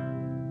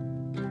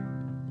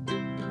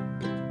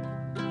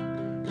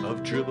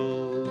 Of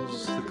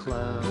Dribbles the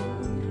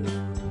Clown.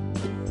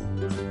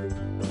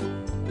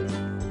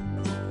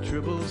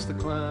 Dribbles the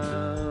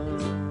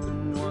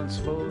Clown wants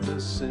for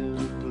the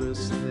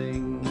simplest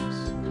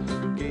things,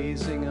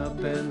 gazing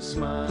up and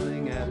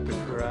smiling at the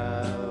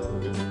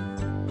crowd.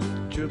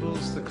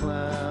 Dribbles the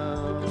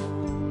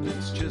Clown,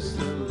 it's just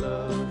the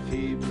love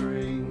he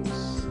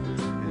brings,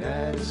 and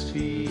at his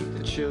feet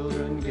the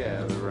children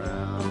gather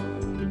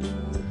round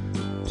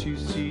to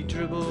see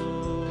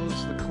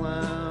Dribbles the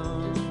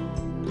Clown.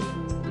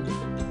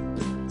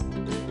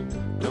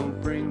 Don't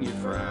bring your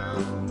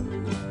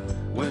frown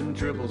when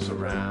Dribbles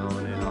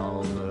around in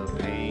all the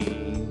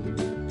pain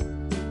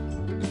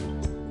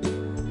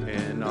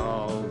and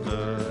all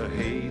the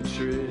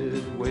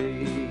hatred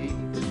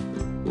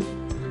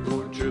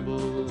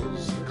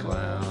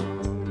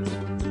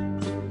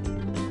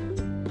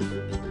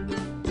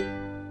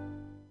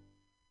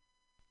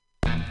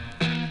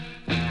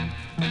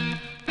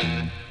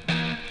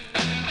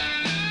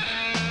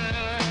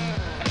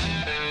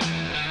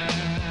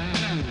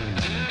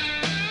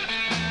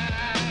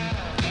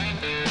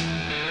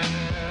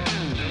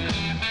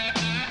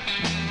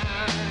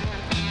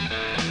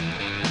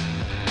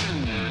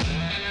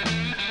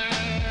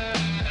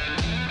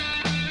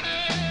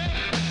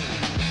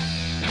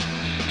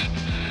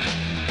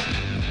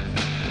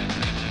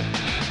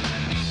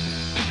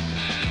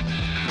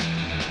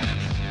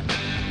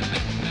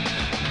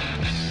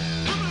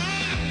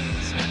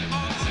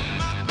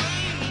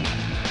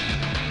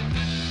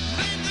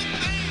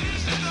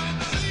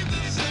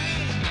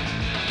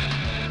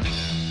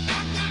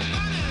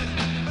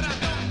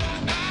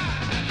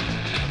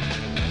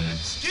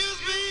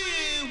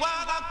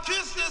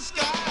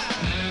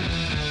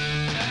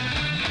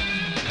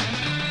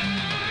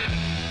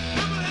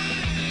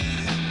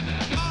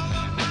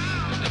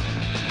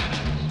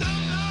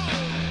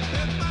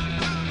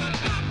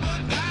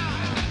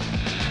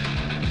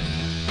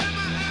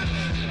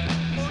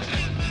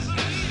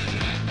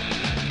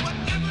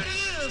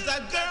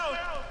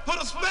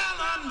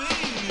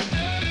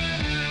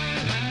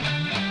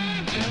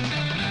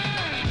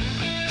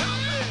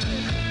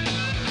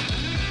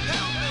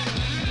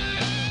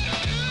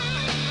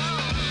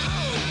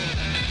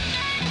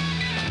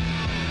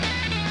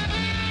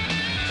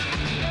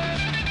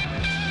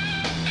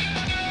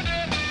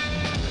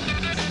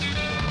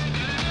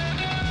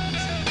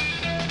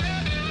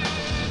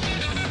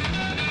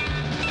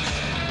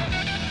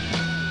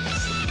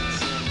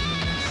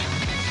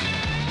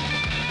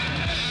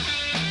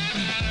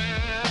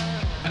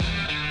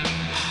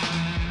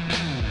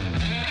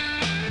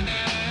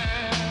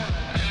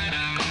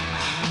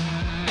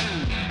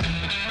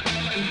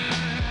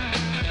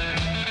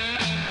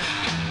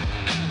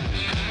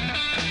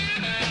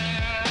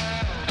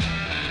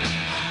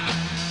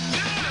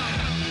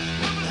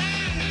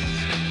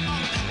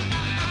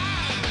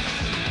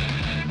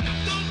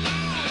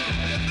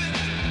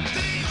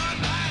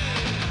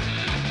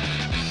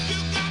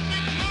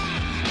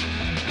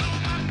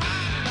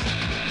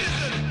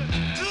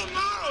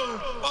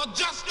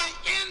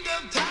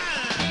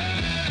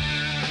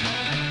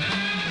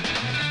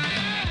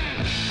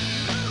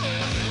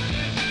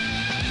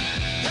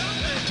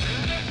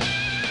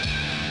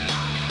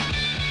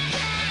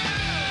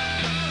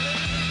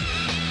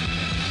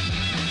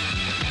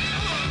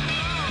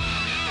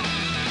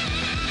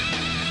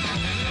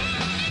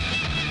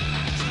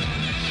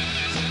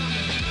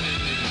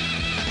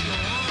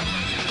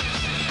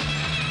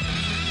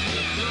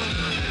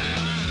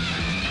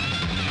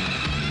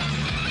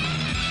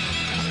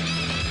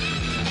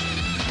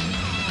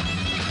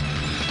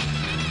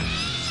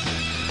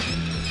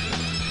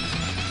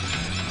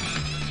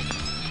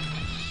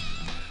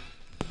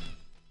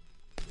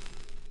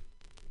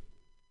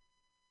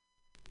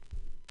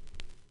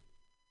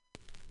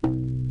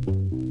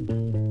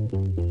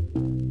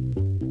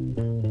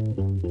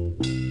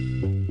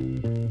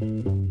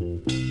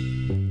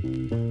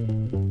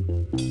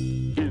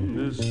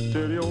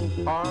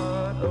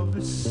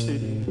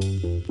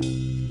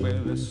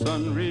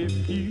sun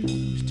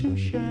refused to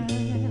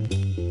shine.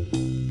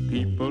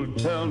 People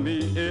tell me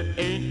it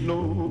ain't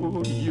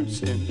no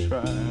use in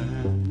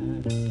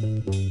trying.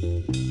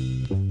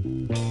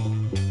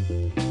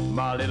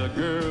 My little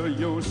girl,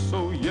 you're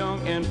so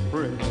young and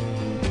fresh,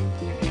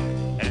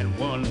 and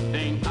one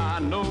thing I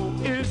know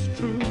is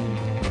true.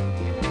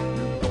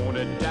 You're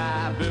gonna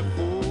die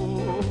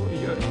before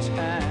your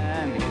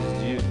time is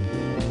due.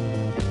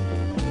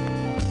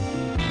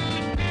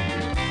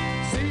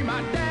 See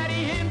my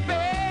daddy in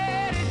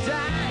bed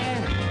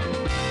dying.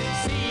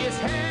 See his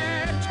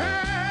hair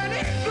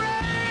turning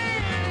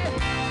gray.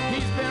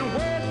 He's been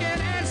working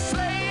and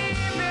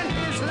slaving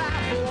his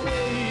life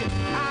away.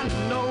 I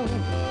know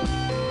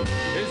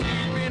as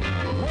he's been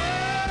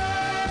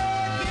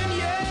working,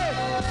 yeah,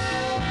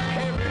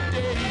 every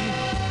day,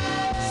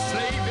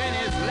 slaving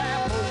his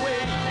life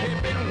away. He's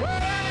been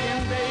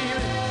working,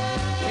 baby.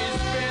 He's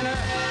been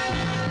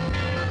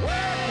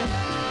working.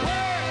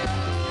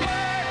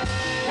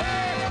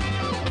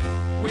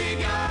 We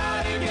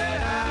gotta get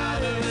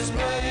out of this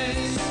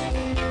place.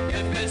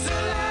 If it's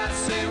the last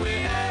thing we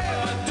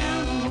ever do,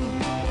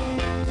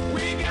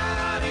 we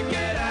gotta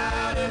get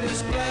out of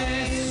this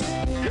place.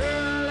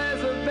 Girl,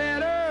 there's a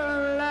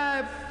better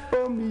life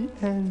for me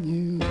and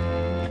you.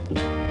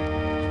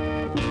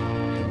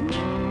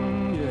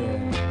 Yeah.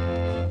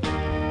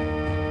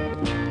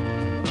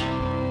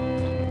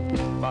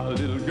 My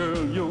little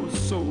girl, you're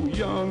so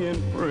young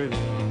and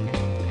pretty,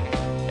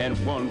 and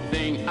one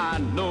thing I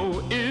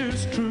know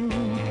is true.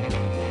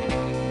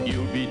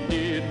 You'll be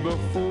dead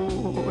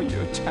before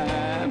your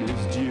time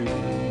is due.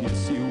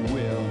 Yes, you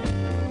will.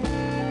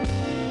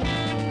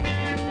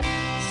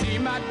 See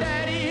my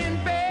daddy in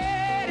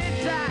bed at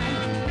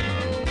time.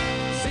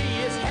 See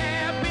his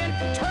hair been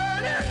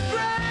turning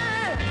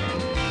gray.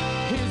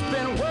 He's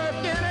been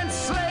working and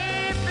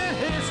slaving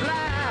his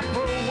life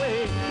away.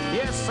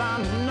 Yes, I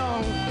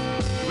know.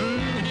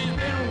 He's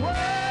been working,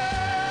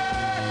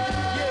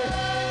 yeah.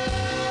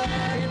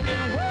 He's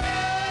been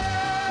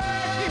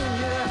working,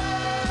 yeah.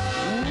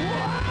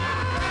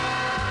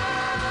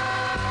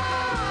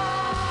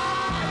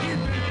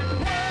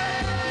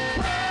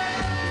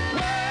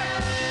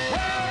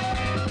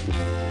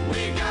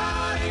 We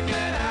gotta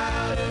get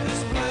out of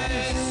this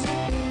place.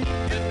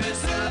 If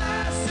it's the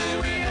last thing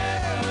we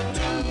ever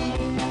do,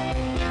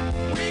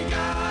 we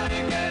gotta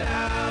get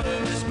out of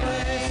this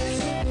place.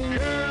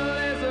 Girl,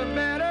 there's a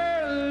better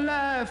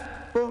life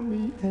for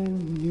me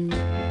and you.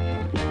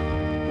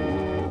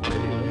 Oh,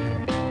 baby.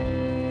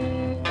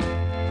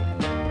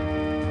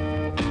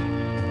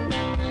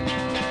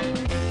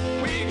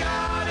 We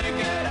gotta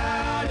get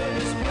out of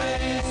this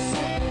place.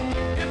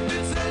 If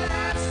it's the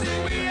last thing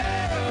we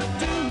ever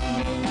do,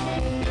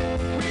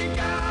 we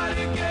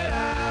gotta get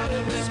out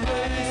of this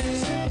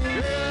place.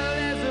 Girl,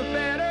 there's a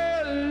better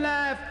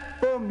life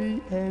for me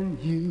and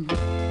you.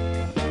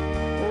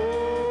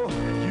 Oh,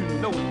 you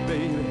know it,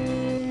 baby,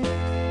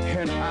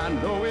 and I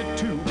know it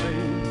too, baby.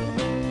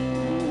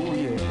 Oh,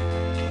 yeah.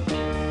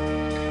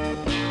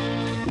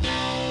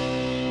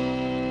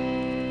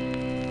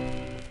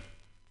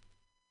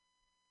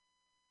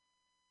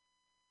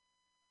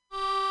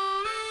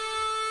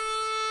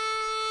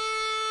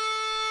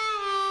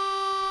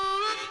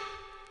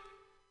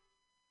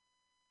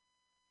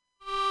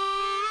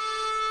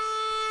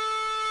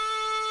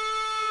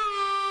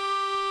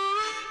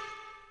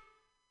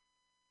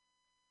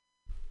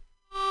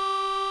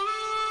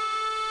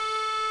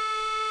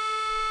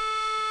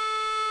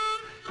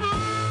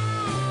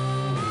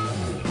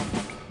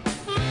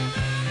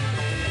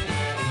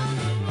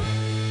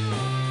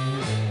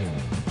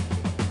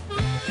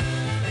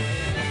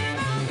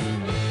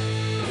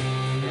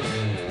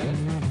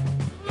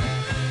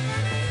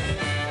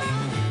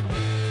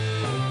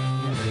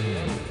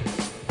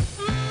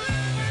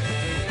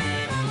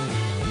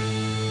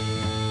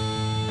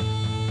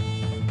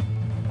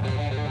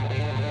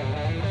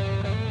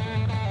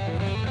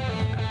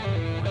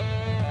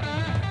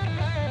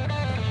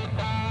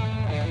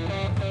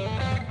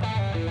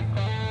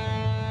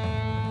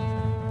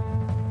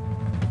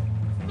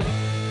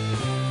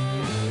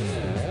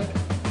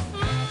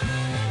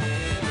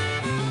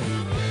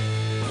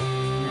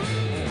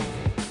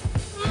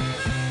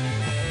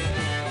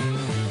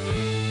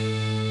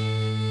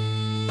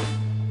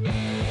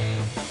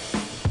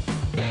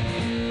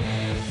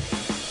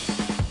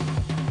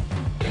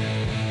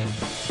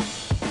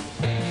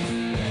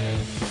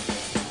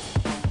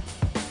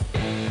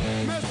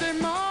 Misty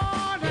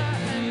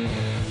morning,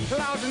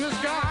 clouds in the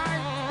sky.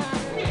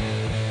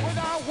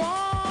 Without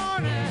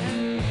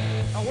warning,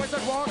 a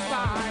wizard walks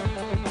by.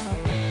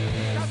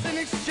 Casting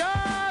its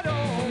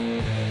shadow,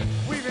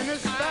 weaving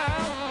his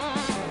spell.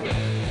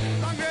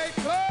 Long gray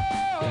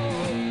cloud,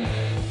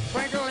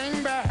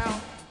 twinkling bell.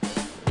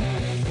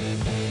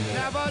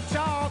 Never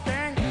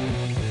talking,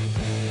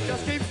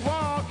 just keeps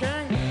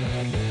walking.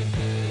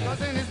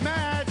 'Cause in his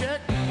magic,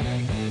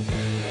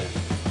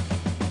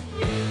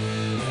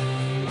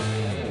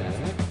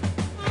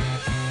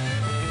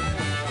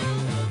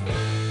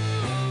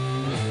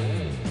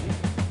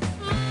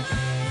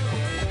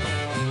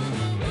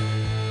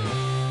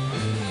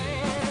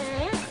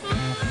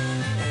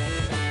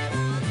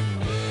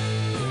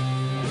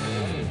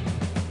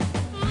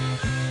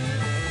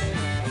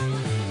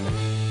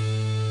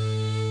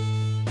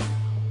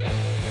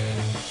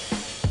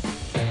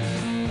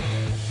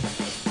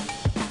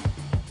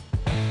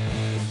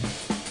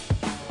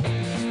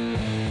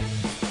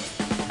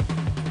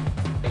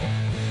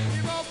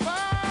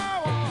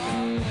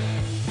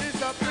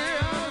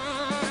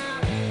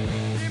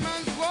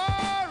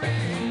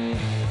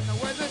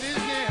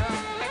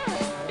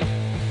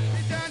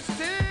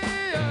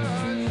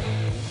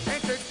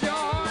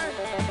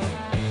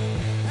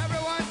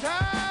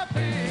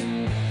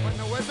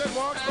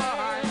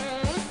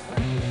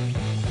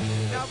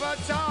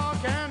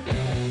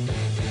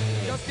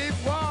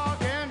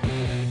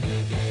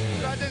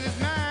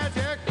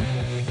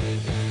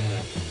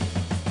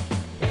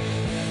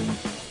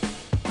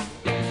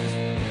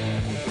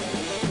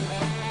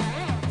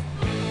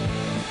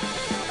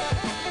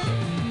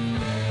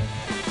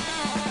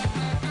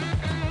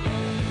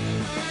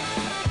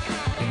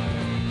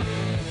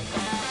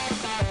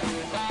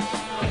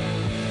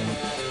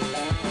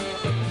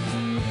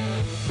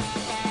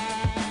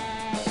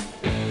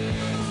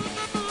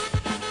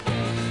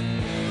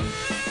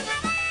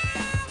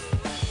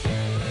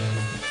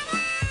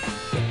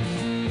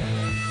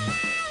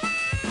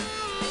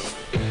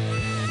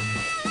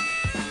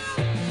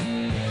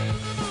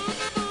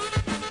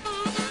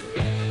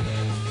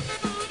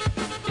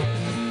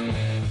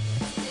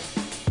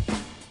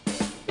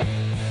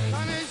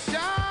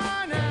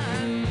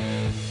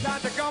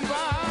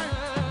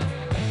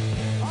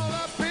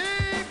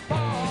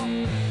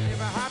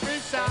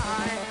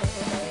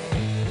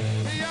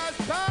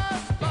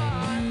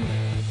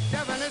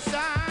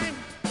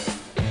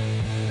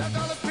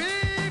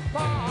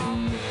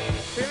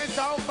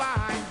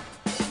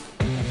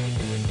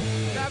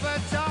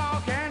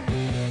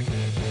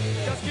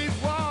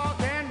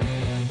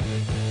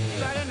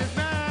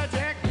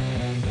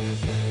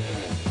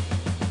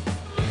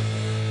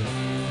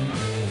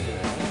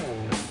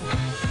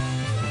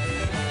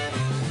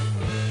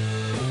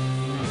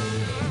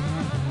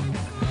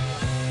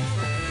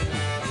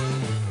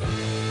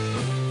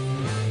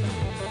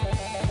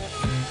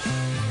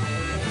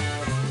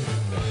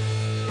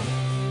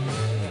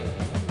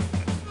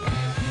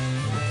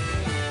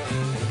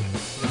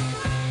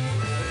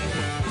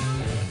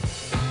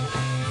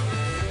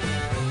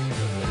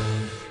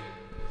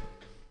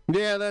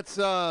 Yeah, that's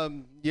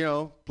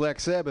Black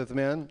Sabbath,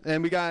 man.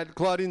 And we got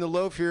Claudine the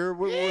Loaf here.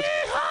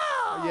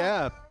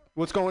 Yeah.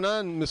 What's going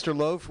on, Mr.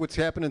 Loaf? What's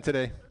happening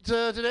today?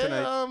 Today,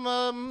 Tonight.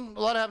 a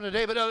lot happened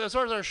today. But as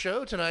far as our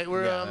show tonight,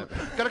 we're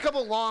got a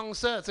couple long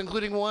sets,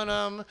 including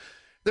one.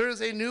 There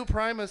is a new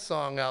Primus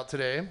song out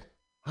today.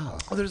 Oh.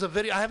 There's a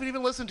video. I haven't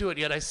even listened to it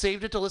yet. I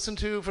saved it to listen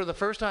to for the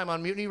first time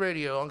on Mutiny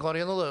Radio on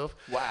Claudia and the Loaf.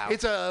 Wow.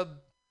 It's a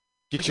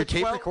Get your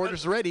tape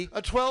recorders ready.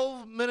 A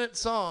 12-minute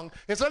song.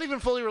 It's not even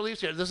fully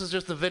released yet. This is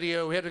just the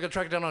video. We had to go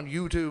track it down on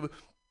YouTube.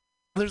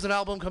 There's an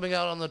album coming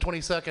out on the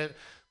 22nd.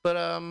 But,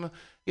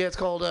 yeah, it's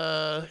called,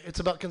 it's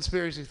about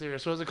conspiracy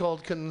theorists. What is it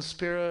called?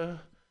 Conspiranoid.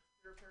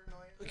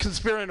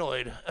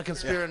 A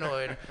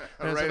conspiranoid.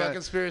 And it's about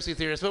conspiracy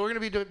theorists. But we're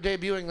going to be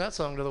debuting that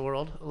song to the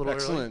world a little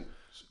Excellent. early.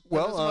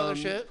 Well, some other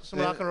shit, some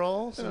rock and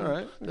roll. Some all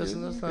right. This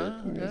and this,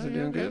 that. You guys are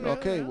doing good.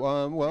 Okay.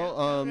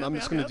 I'm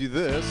just going to do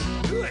this.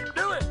 Do it.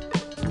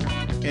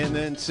 And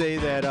then say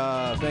that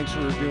thanks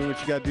for doing what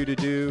you got to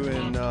do,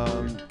 and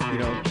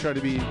try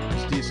to be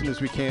as decent as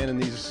we can in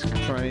these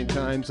trying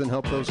times and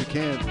help those who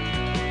can.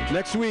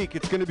 Next week,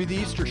 it's going to be the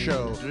Easter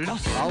show,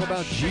 all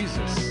about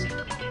Jesus.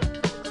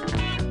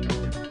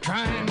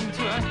 Trying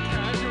to act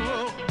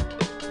casual,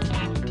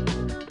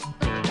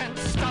 can't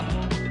stop.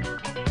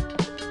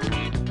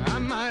 I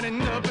might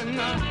end up in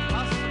the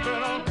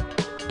hospital,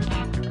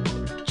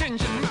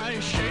 changing my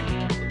shape.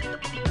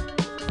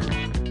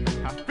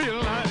 I feel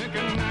like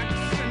an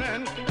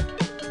accident.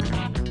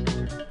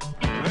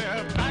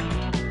 They're back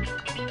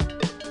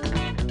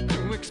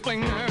to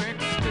explain their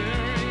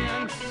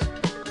experience.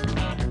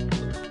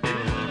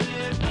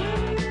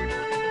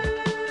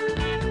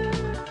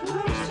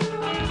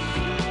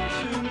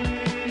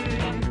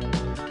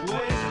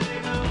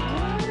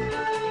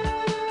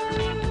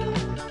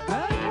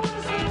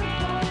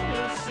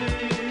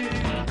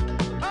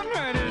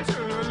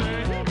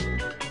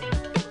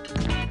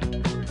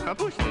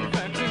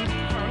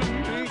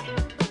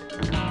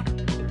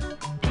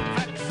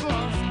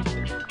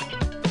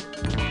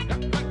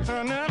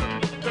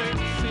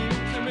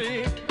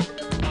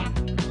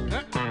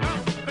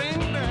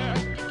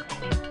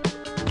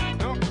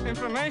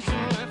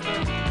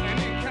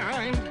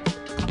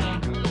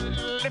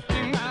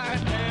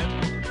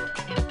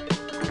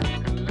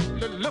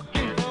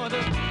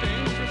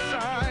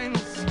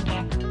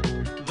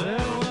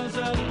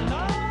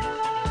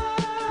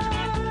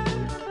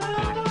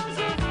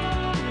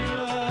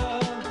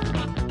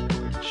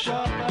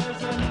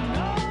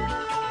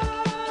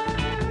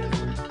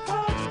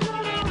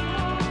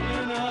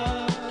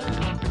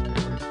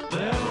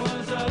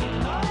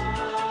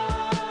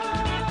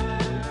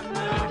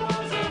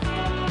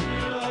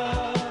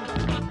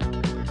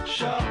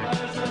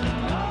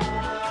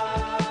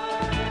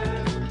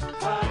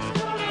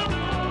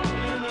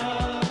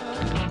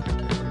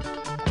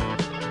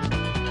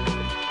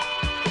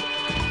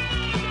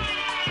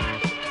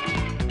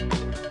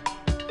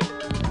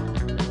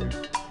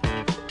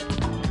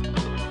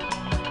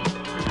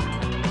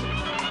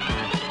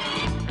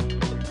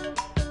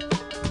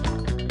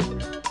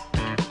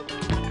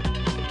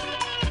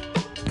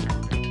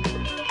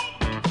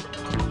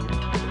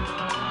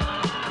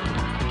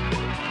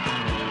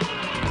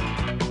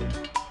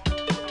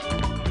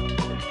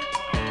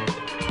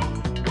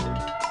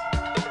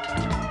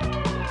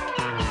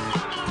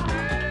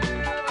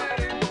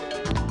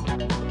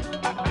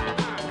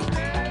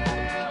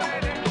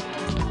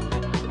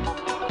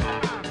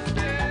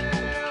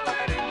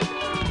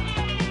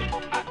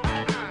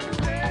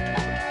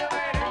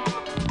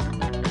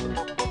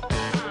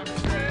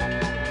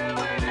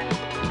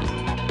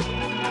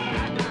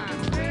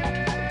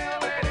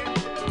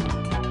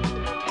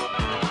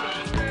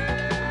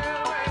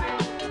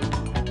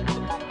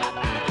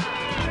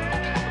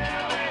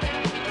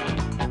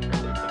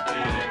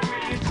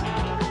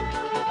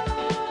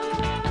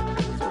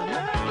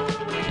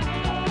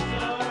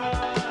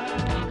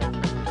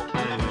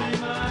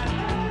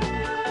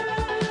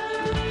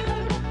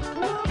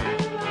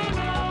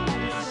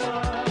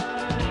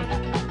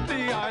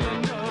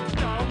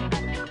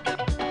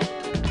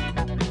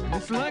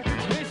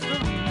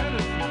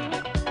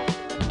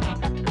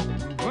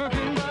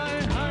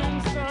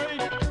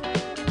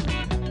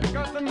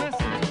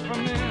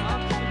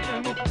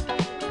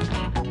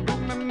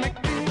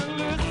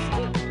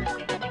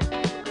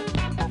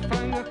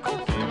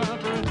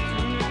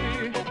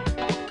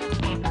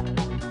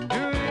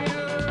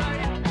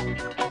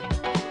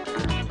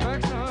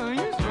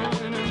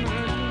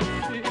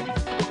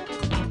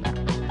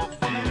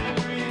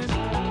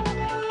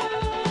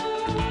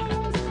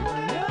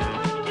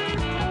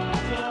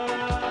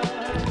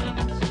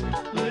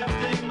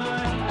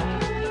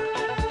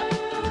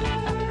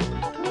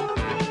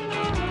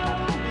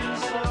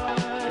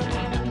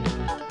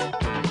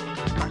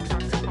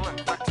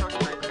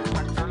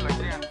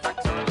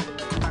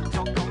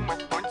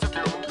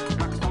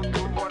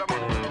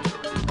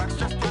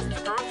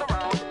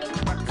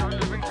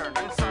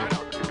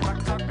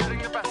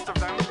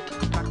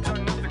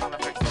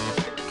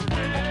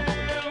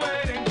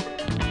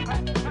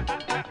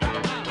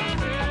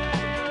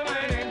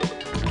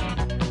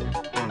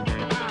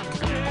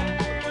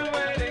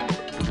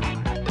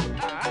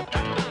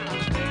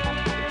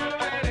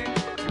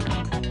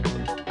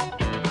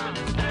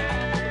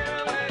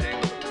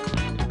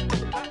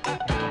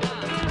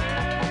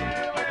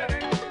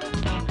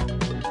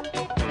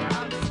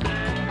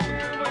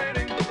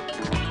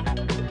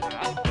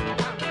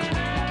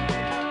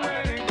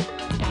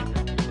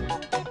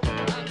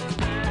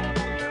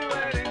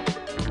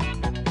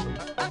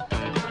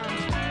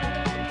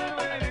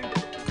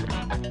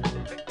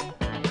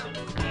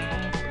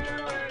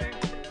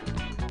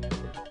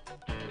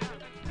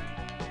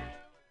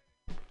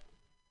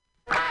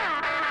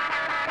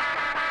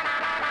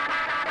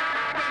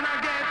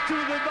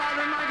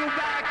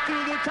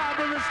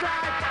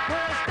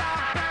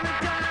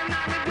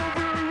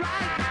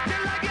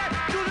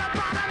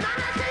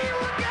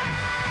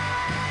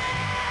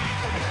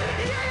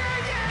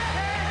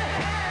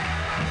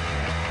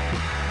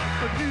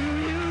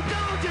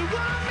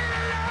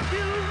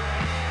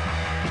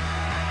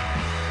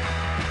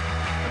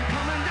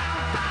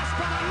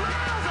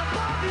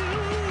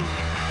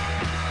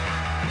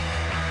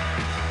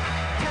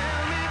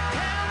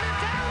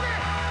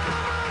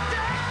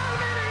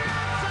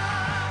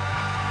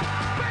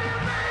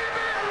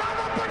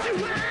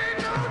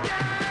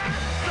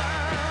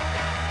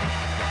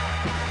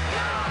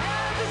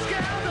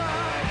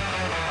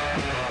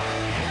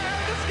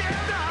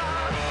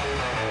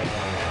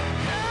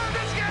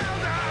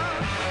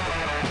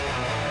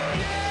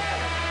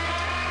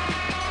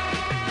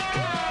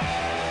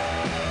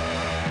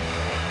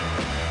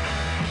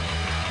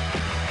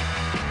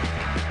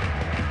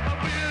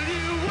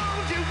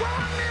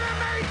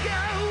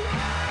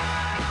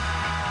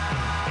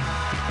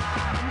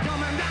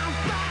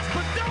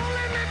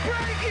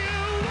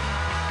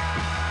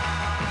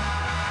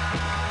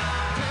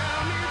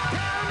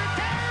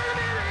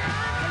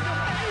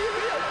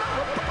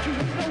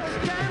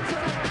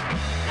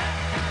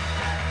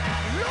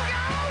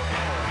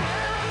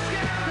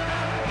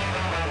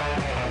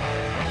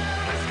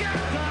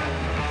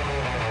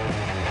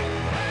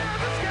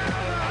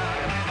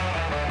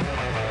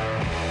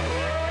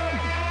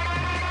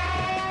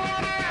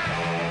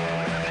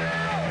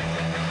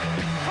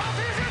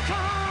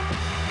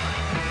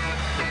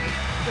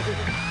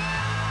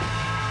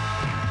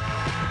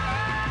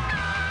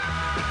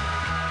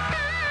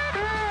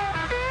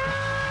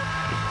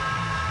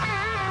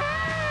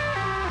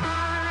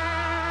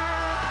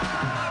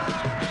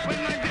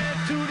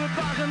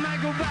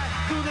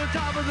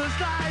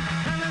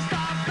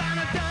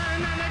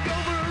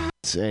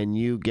 And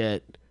you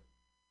get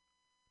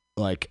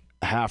like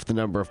half the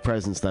number of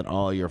presents that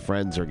all your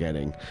friends are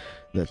getting.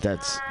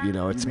 That's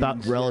it's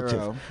about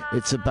relative. Zero.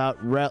 It's about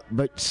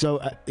but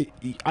so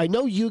I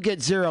know you get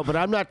zero, but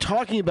I'm not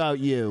talking about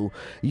you.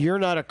 You're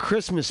not a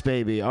Christmas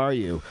baby, are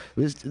you?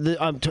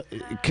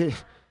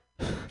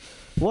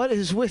 What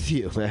is with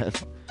you, man?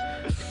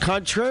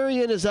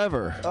 Contrarian as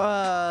ever.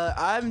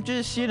 I'm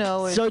just, in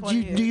so do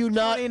you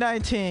not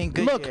 2019.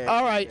 Good look? year.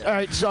 All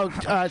right. So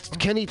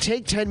can he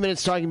take 10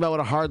 minutes talking about what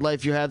a hard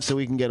life you have so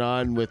we can get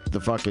on with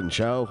the fucking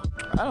show?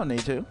 I don't need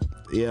to.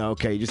 Yeah,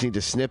 okay. You just need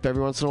to snip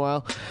every once in a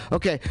while.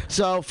 Okay,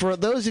 so for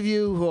those of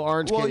you who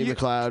aren't Kenny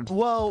McLeod.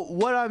 Well,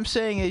 what I'm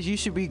saying is you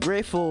should be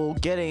grateful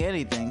getting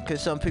anything,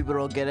 because some people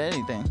don't get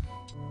anything.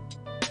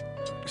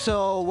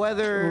 So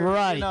whether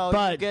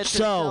you get to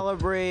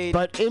celebrate,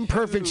 but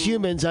imperfect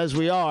humans as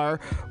we are,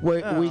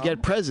 we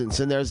get presents,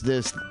 and there's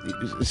this.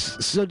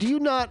 So do you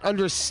not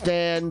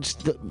understand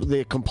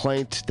the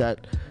complaint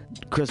that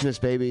Christmas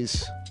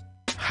babies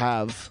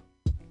have?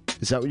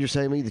 Is that what you're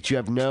saying to me? That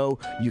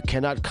you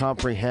cannot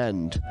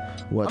comprehend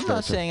what? I'm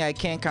not saying I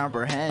can't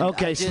comprehend.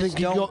 Okay, I so just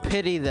then don't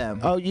pity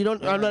them. Oh, you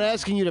don't. I'm not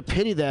asking you to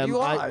pity them. You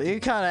are.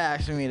 You're kind of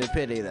asking me to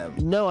pity them.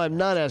 No, I'm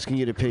not asking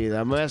you to pity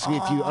them. I'm asking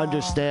if you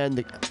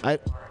understand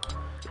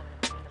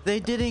They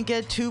didn't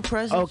get two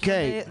presents.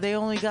 Okay. They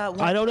only got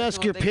one. I don't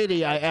ask your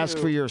pity. I ask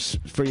for your.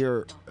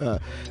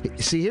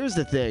 See, here's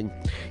the thing.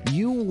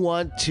 You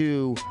want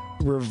to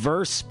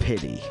reverse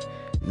pity.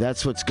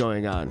 That's what's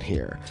going on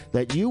here.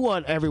 That you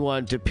want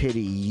everyone to pity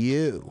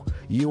you.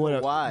 You want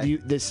to. Why?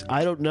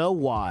 I don't know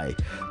why,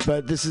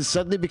 but this has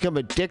suddenly become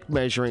a dick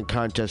measuring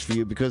contest for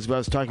you because I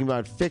was talking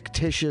about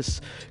fictitious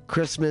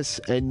Christmas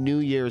and New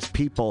Year's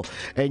people,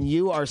 and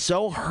you are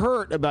so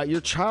hurt about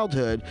your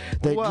childhood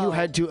that you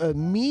had to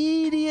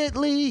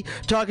immediately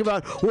talk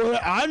about. Well,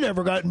 I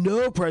never got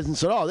no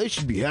presents at all. They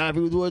should be happy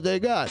with what they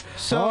got.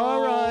 So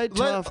all right,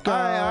 tough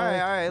guy.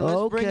 All right.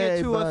 Let's bring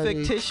it to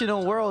buddy. a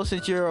fictional world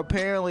since you're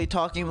apparently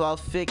talking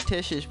about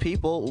fictitious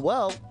people.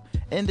 Well,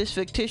 in this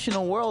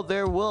fictional world,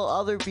 there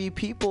will be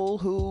people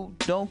who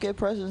don't get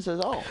presents at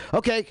all.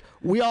 Okay,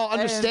 we all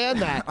understand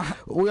that.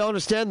 We all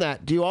understand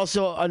that. Do you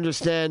also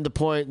understand the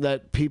point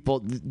that people?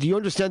 Do you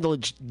understand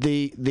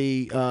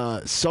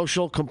the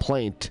social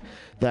complaint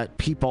that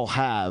people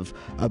have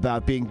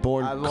about being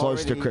born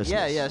close to Christmas?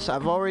 Yes.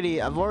 I've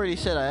already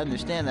said I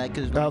understand that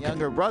because my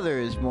younger brother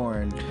is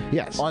born.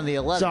 Yes. On the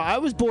 11th. So I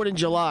was born in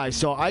July,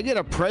 so I get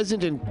a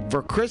present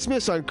for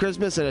Christmas on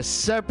Christmas and a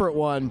separate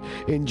one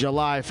in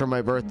July for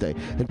my birthday.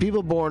 And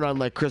people born on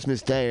like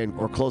Christmas Day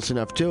or close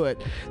enough to it,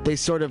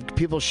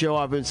 people show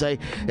up and say,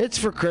 it's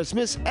for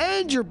Christmas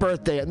and your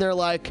birthday. And they're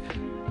like,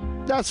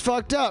 that's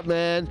fucked up,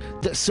 man.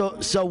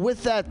 So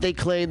with that, they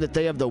claim that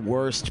they have the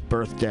worst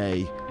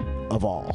birthday of all.